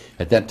meeting,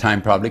 at that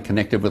time probably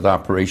connected with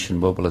Operation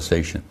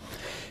Mobilization.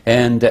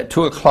 And at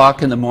 2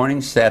 o'clock in the morning,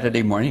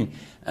 Saturday morning,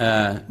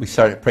 we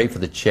started to pray for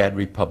the Chad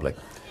Republic.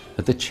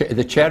 But the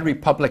Chad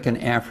Republic in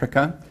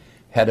Africa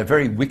had a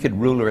very wicked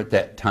ruler at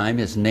that time.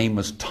 His name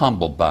was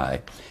Tombalbai,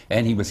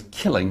 and he was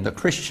killing the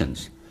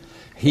Christians.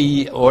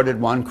 He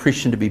ordered one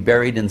Christian to be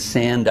buried in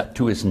sand up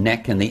to his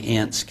neck, and the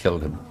ants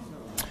killed him.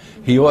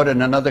 He ordered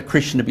another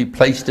Christian to be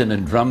placed in a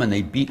drum, and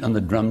they beat on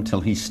the drum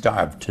till he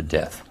starved to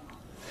death.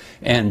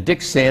 And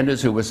Dick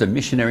Sanders, who was a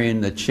missionary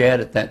in the Chad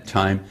at that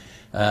time,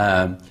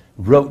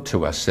 wrote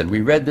to us, and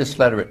we read this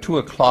letter at 2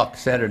 o'clock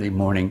Saturday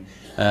morning.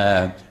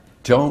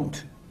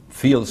 Don't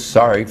feel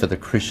sorry for the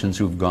Christians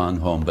who've gone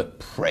home, but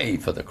pray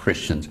for the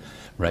Christians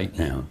right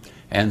now.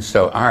 And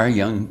so our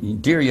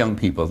dear young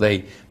people,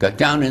 they got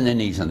down on their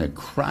knees and they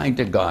cried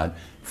to God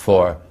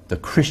for the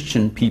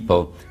Christian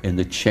people in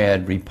the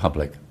Chad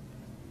Republic.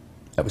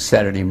 That was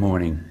Saturday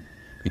morning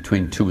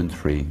between 2 and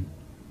 3.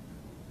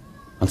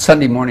 On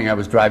Sunday morning, I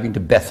was driving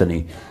to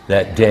Bethany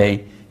that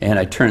day, and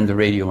I turned the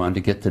radio on to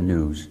get the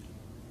news.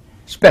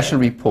 Special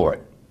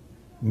report,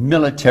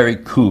 military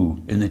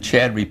coup in the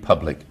Chad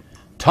Republic.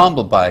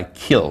 Tombalbai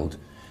killed.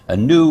 A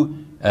new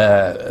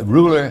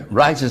ruler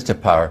rises to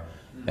power,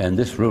 and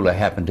this ruler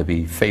happened to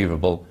be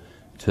favorable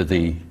to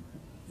the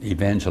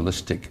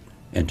evangelistic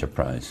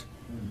enterprise.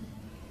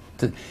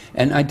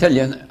 And I tell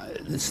you,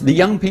 the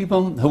young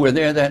people who were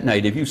there that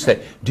night, if you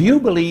say, do you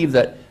believe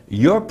that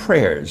your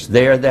prayers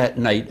there that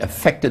night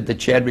affected the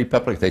Chad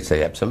Republic? They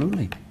say,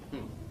 absolutely.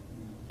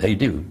 They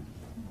do.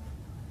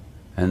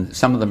 And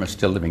some of them are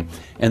still living.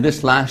 And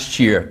this last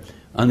year,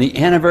 on the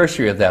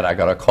anniversary of that, I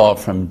got a call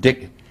from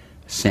Dick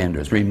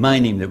Sanders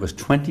reminding me it was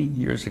 20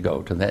 years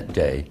ago to that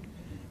day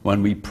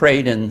when we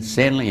prayed in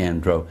San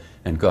Leandro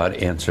and God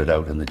answered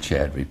out in the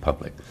Chad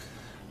Republic.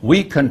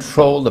 We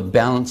control the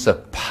balance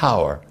of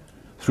power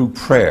through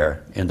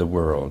prayer in the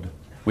world.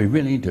 We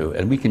really do.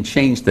 And we can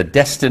change the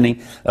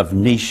destiny of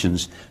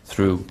nations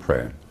through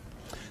prayer.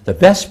 The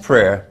best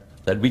prayer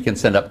that we can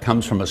send up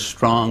comes from a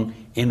strong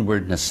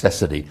inward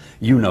necessity.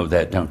 You know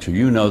that, don't you?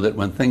 You know that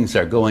when things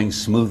are going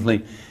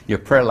smoothly, your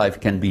prayer life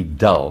can be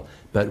dull.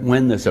 But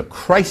when there's a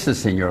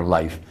crisis in your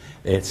life,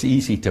 it's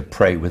easy to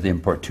pray with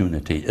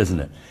importunity, isn't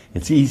it?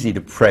 It's easy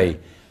to pray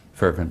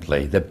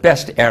fervently. The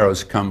best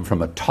arrows come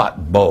from a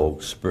taut bow,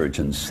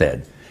 Spurgeon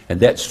said. And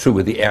that's true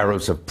with the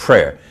arrows of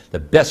prayer. The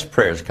best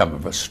prayers come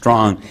from a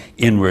strong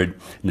inward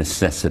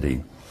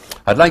necessity.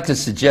 I'd like to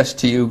suggest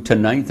to you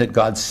tonight that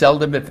God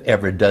seldom, if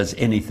ever, does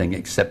anything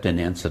except in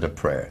answer to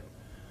prayer.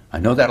 I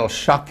know that'll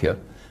shock you,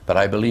 but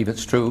I believe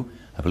it's true.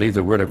 I believe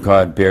the Word of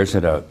God bears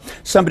it out.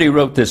 Somebody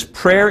wrote this: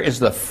 prayer is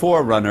the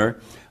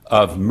forerunner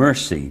of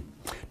mercy.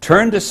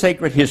 Turn to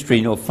sacred history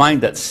and you'll find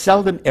that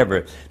seldom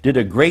ever did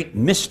a great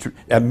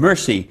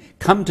mercy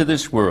come to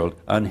this world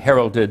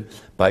unheralded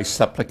by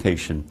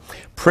supplication.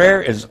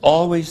 Prayer is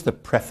always the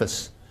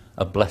preface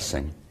of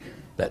blessing.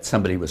 That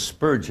somebody was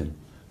Spurgeon.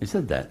 He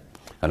said that.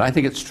 And I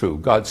think it's true.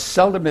 God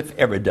seldom, if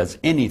ever, does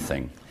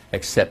anything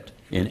except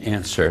in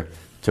answer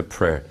to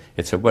prayer.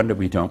 It's a wonder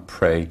we don't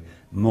pray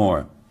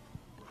more.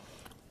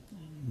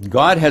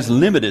 God has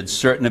limited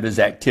certain of his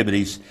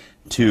activities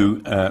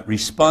to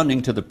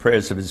responding to the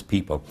prayers of his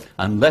people.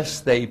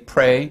 Unless they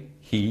pray,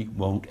 he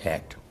won't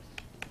act.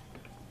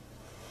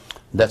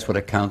 That's what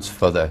accounts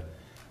for the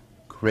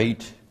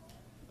great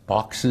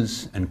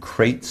boxes and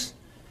crates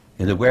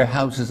in the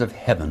warehouses of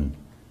heaven,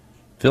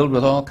 filled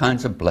with all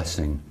kinds of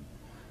blessing.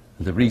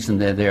 The reason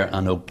they're there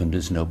unopened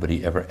is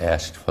nobody ever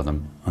asked for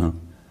them. Huh?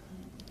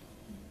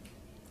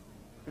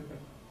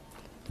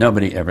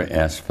 Nobody ever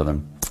asked for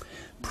them.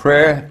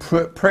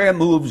 Prayer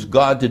moves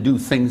God to do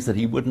things that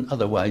he wouldn't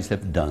otherwise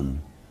have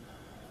done.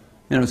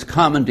 You know, it's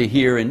common to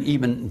hear in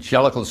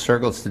evangelical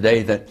circles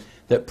today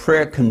that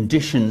prayer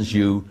conditions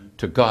you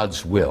to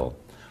God's will.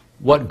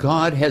 What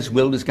God has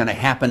willed is going to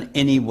happen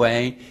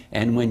anyway,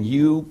 and when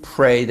you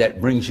pray,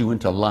 that brings you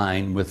into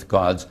line with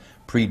God's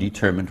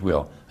predetermined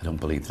will. I don't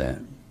believe that.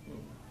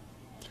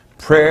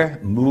 Prayer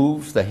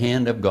moves the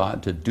hand of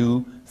God to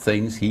do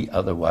things he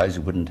otherwise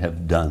wouldn't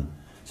have done.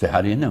 So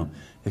how do you know?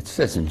 It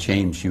says in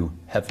James, you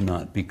have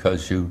not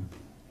because you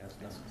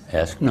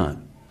ask not.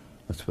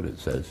 That's what it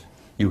says.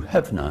 You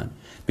have not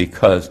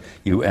because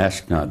you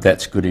ask not.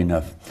 That's good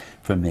enough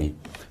for me.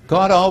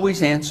 God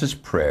always answers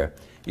prayer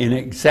in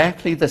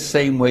exactly the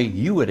same way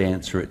you would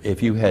answer it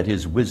if you had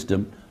his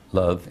wisdom,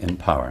 love, and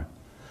power.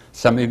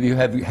 Some of you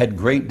have had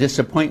great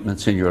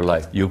disappointments in your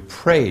life. You've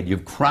prayed,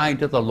 you've cried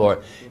to the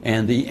Lord,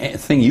 and the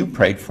thing you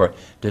prayed for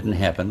didn't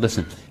happen.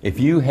 Listen, if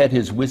you had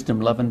his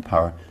wisdom, love, and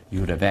power, you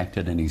would have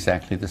acted in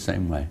exactly the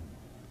same way.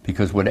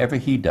 Because whatever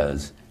he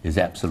does is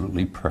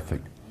absolutely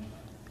perfect.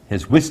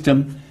 His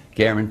wisdom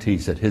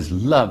guarantees it. His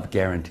love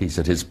guarantees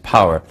it. His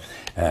power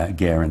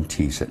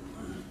guarantees it.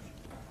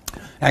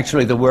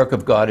 Actually, the work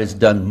of God is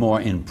done more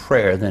in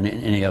prayer than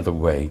in any other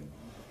way.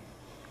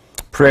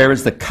 Prayer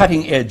is the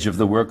cutting edge of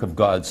the work of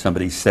God,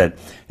 somebody said.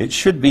 It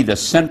should be the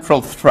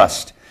central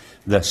thrust.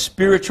 The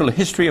spiritual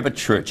history of a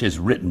church is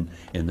written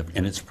in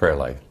its prayer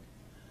life.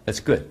 That's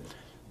good.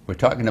 We're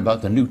talking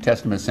about the New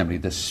Testament assembly.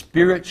 The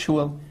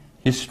spiritual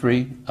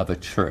history of a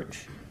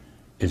church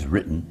is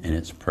written in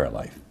its prayer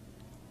life.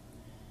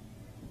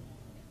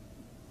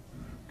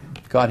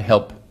 God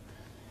help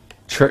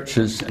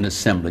churches and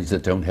assemblies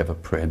that don't have a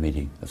prayer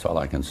meeting. That's all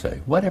I can say.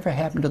 Whatever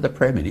happened to the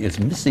prayer meeting? It's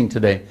missing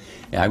today,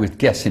 I would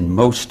guess, in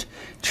most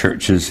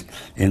churches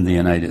in the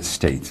United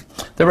States.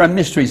 There are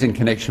mysteries in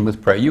connection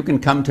with prayer. You can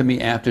come to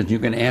me after, you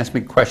can ask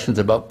me questions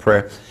about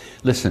prayer.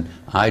 Listen,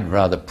 I'd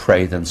rather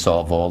pray than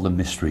solve all the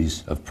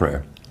mysteries of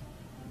prayer.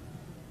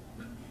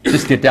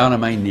 Just get down on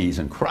my knees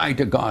and cry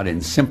to God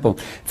in simple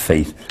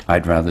faith.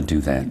 I'd rather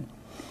do that.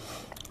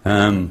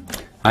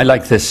 I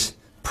like this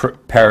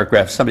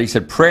paragraph. Somebody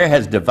said, prayer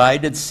has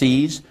divided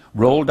seas,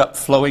 rolled up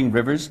flowing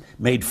rivers,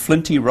 made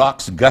flinty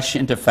rocks gush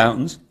into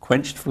fountains,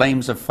 quenched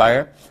flames of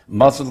fire,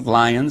 muzzled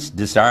lions,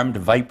 disarmed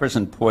vipers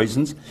and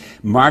poisons,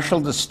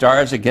 marshaled the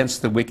stars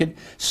against the wicked,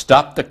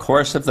 stopped the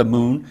course of the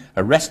moon,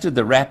 arrested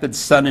the rapid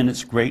sun in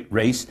its great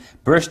race,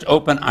 burst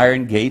open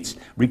iron gates,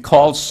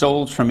 recalled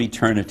souls from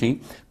eternity,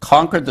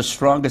 conquered the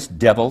strongest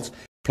devils,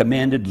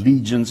 commanded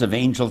legions of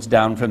angels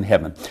down from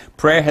heaven.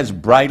 Prayer has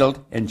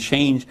bridled and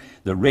changed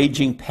the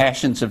raging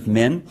passions of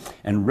men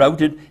and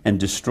routed and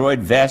destroyed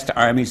vast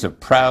armies of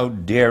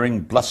proud,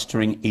 daring,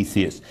 blustering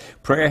atheists.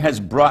 Prayer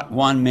has brought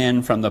one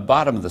man from the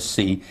bottom of the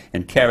sea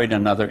and carried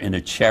another in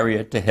a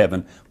chariot to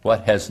heaven.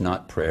 What has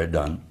not prayer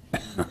done?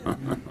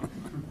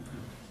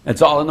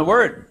 It's all in the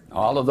Word.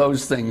 All of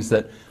those things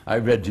that I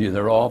read to you,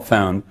 they're all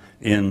found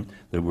in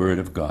the Word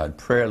of God.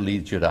 Prayer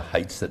leads you to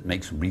heights that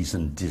makes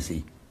reason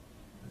dizzy.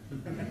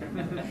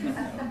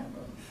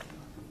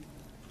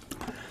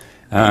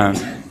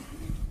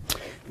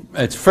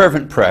 It's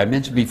fervent prayer. I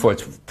mentioned before,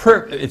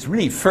 it's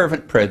really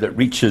fervent prayer that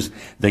reaches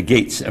the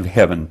gates of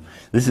heaven.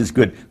 This is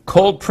good.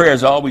 Cold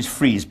prayers always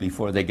freeze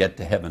before they get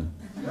to heaven.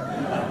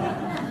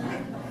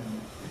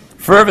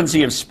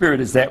 Fervency of spirit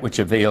is that which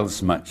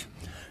avails much.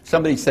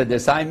 Somebody said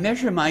this, I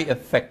measure my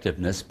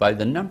effectiveness by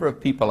the number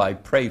of people I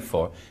pray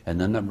for and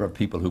the number of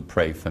people who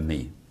pray for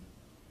me.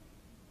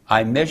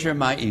 I measure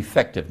my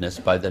effectiveness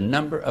by the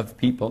number of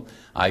people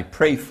I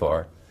pray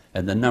for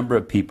and the number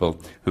of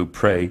people who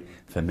pray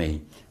for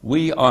me.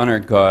 We honor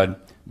God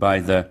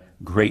by the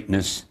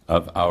greatness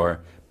of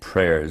our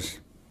prayers.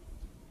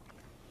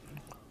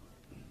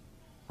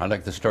 I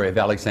like the story of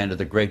Alexander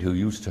the Great, who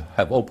used to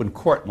have open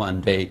court one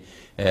day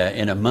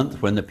in a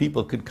month when the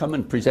people could come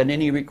and present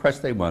any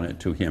request they wanted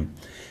to him.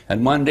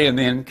 And one day a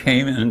man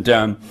came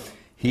and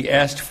he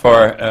asked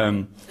for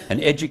an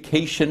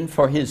education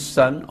for his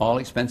son, all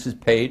expenses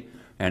paid,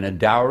 and a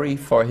dowry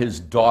for his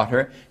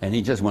daughter, and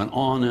he just went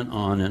on and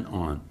on and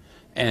on.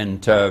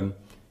 And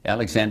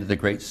Alexander the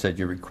Great said,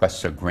 your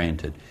requests are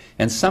granted.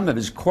 And some of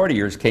his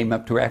courtiers came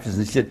up to him afterwards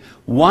and said,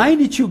 why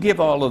did you give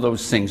all of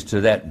those things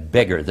to that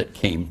beggar that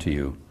came to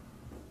you?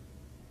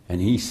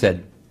 And he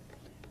said,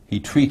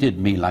 he treated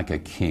me like a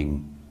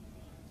king.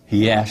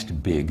 He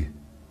asked big.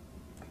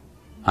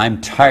 I'm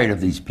tired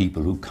of these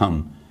people who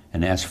come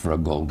and ask for a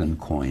golden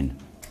coin.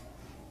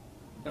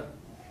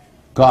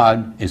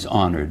 God is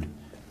honored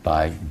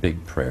by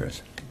big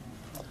prayers.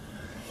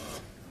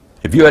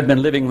 If you had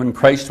been living when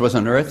Christ was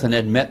on earth and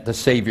had met the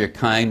Savior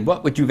kind,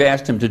 what would you have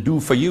asked him to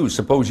do for you?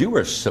 Suppose you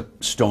were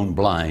stone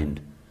blind.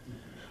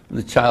 And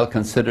the child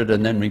considered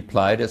and then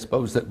replied, I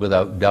suppose that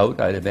without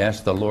doubt I'd have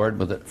asked the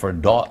Lord for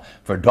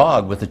a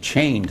dog with a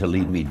chain to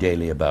lead me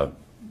daily about.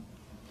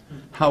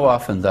 How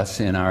often thus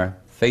in our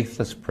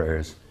faithless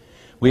prayers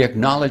we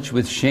acknowledge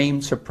with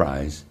shamed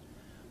surprise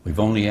we've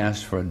only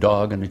asked for a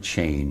dog and a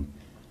chain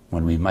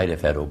when we might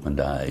have had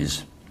opened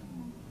eyes.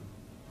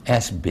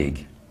 Ask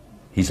big.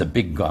 He's a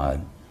big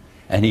God,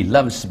 and he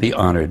loves to be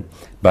honored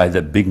by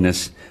the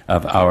bigness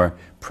of our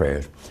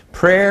prayers.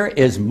 Prayer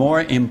is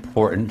more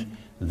important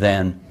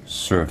than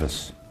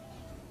service.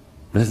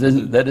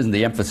 That isn't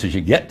the emphasis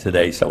you get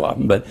today so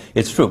often, but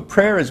it's true.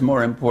 Prayer is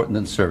more important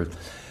than service.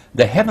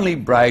 The heavenly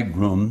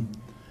bridegroom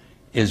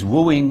is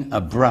wooing a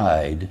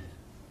bride,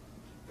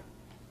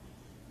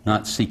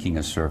 not seeking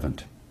a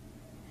servant.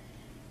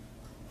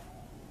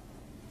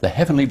 The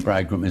heavenly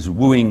bridegroom is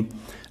wooing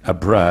a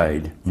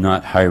bride,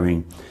 not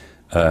hiring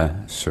a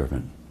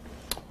servant.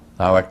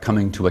 Thou art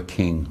coming to a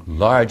king,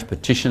 large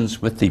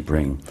petitions with thee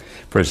bring,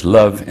 for his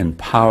love and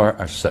power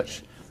are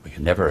such, we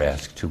can never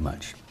ask too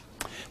much.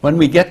 When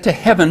we get to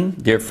heaven,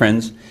 dear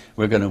friends,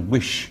 we're going to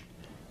wish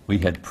we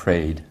had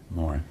prayed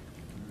more.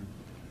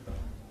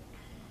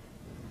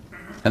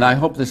 And I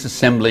hope this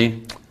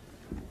assembly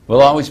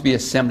will always be an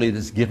assembly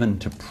that's given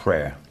to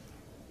prayer.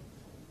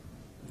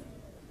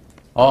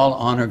 All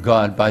honor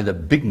God by the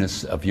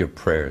bigness of your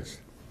prayers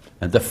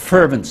and the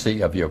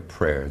fervency of your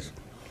prayers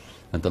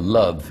and the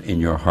love in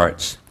your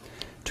hearts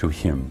to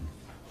him.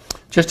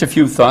 Just a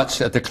few thoughts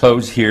at the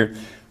close here.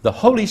 The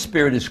Holy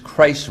Spirit is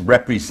Christ's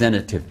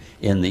representative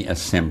in the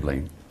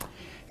assembly.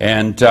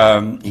 And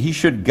he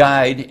should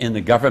guide in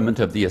the government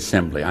of the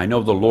assembly. I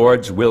know the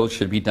Lord's will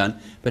should be done,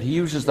 but he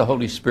uses the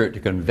Holy Spirit to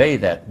convey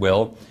that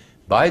will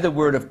by the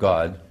Word of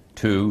God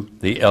to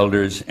the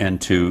elders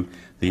and to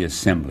the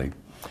assembly.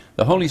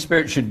 The Holy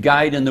Spirit should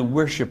guide in the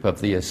worship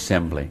of the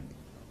assembly.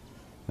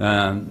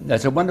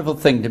 That's a wonderful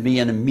thing to be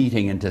in a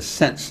meeting and to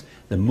sense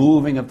the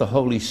moving of the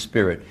Holy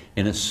Spirit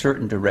in a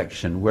certain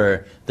direction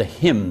where the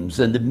hymns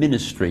and the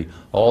ministry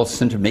all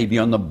center maybe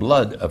on the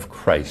blood of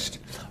Christ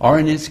or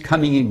in his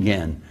coming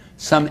again,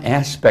 some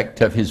aspect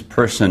of his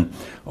person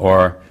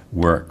or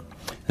work.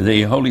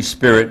 The Holy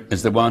Spirit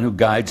is the one who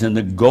guides in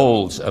the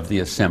goals of the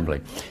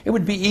assembly. It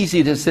would be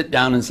easy to sit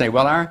down and say,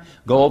 well, our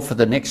goal for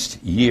the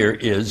next year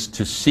is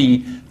to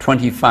see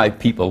 25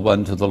 people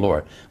won to the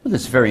Lord. Well,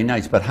 that's very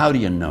nice, but how do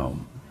you know?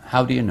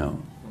 How do you know?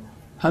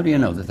 How do you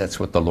know that that's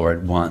what the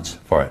Lord wants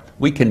for it?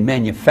 We can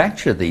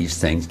manufacture these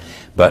things,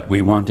 but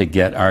we want to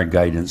get our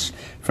guidance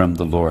from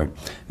the Lord.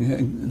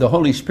 The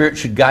Holy Spirit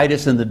should guide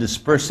us in the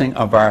dispersing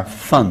of our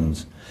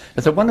funds.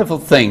 It's a wonderful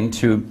thing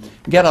to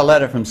get a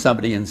letter from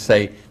somebody and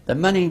say, the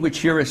money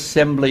which your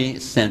assembly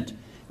sent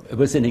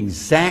was an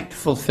exact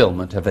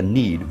fulfillment of a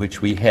need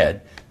which we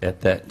had at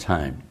that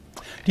time.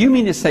 Do you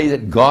mean to say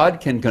that God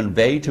can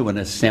convey to an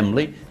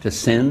assembly to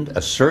send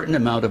a certain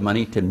amount of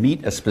money to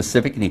meet a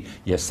specific need?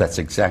 Yes, that's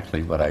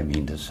exactly what I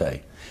mean to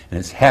say. And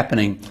it's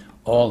happening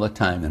all the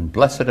time, and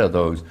blessed are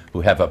those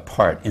who have a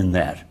part in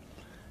that.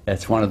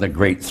 That's one of the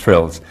great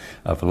thrills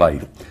of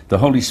life. The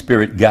Holy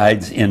Spirit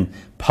guides in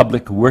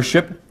public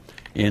worship,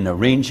 in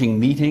arranging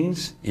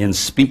meetings, in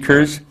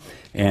speakers,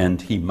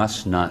 and he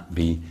must not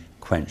be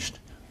quenched.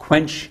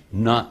 Quench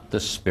not the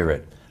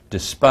Spirit.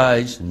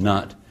 Despise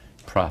not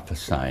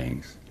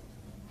prophesying.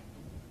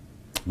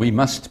 We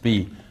must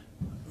be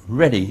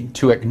ready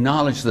to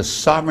acknowledge the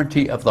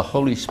sovereignty of the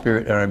Holy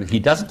Spirit. He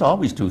doesn't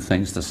always do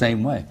things the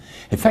same way.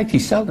 In fact, he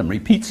seldom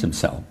repeats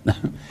himself.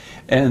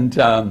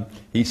 And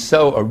he's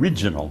so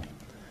original.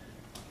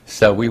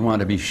 So we want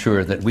to be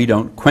sure that we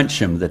don't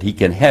quench him, that he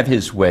can have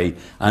his way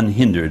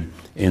unhindered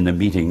in the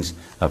meetings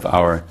of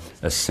our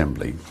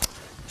assembly.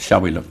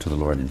 Shall we look to the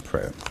Lord in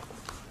prayer?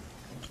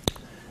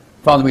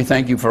 Father, we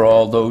thank you for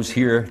all those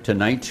here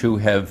tonight who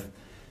have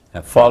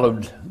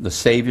followed the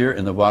Savior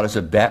in the waters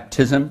of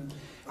baptism.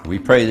 We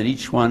pray that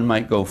each one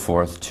might go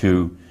forth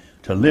to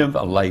live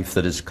a life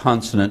that is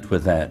consonant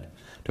with that,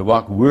 to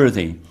walk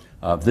worthy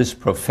of this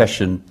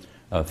profession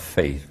of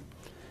faith.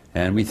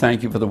 And we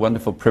thank you for the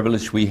wonderful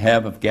privilege we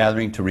have of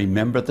gathering to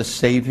remember the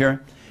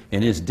Savior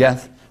in his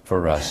death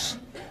for us.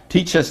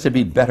 Teach us to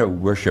be better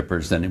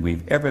worshipers than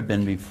we've ever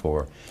been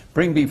before.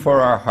 Bring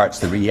before our hearts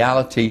the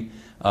reality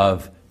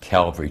of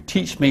Calvary.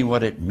 Teach me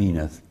what it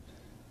meaneth.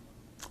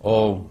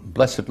 Oh,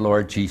 blessed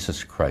Lord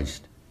Jesus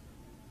Christ,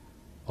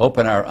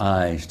 open our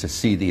eyes to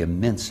see the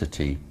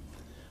immensity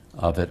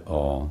of it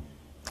all.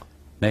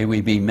 May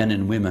we be men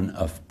and women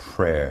of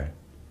prayer.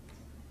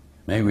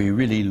 May we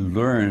really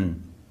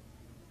learn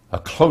a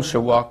closer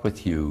walk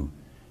with you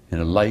in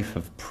a life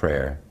of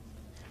prayer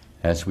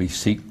as we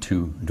seek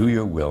to do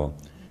your will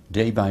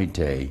day by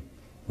day.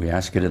 We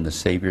ask it in the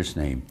Savior's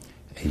name.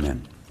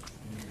 Amen.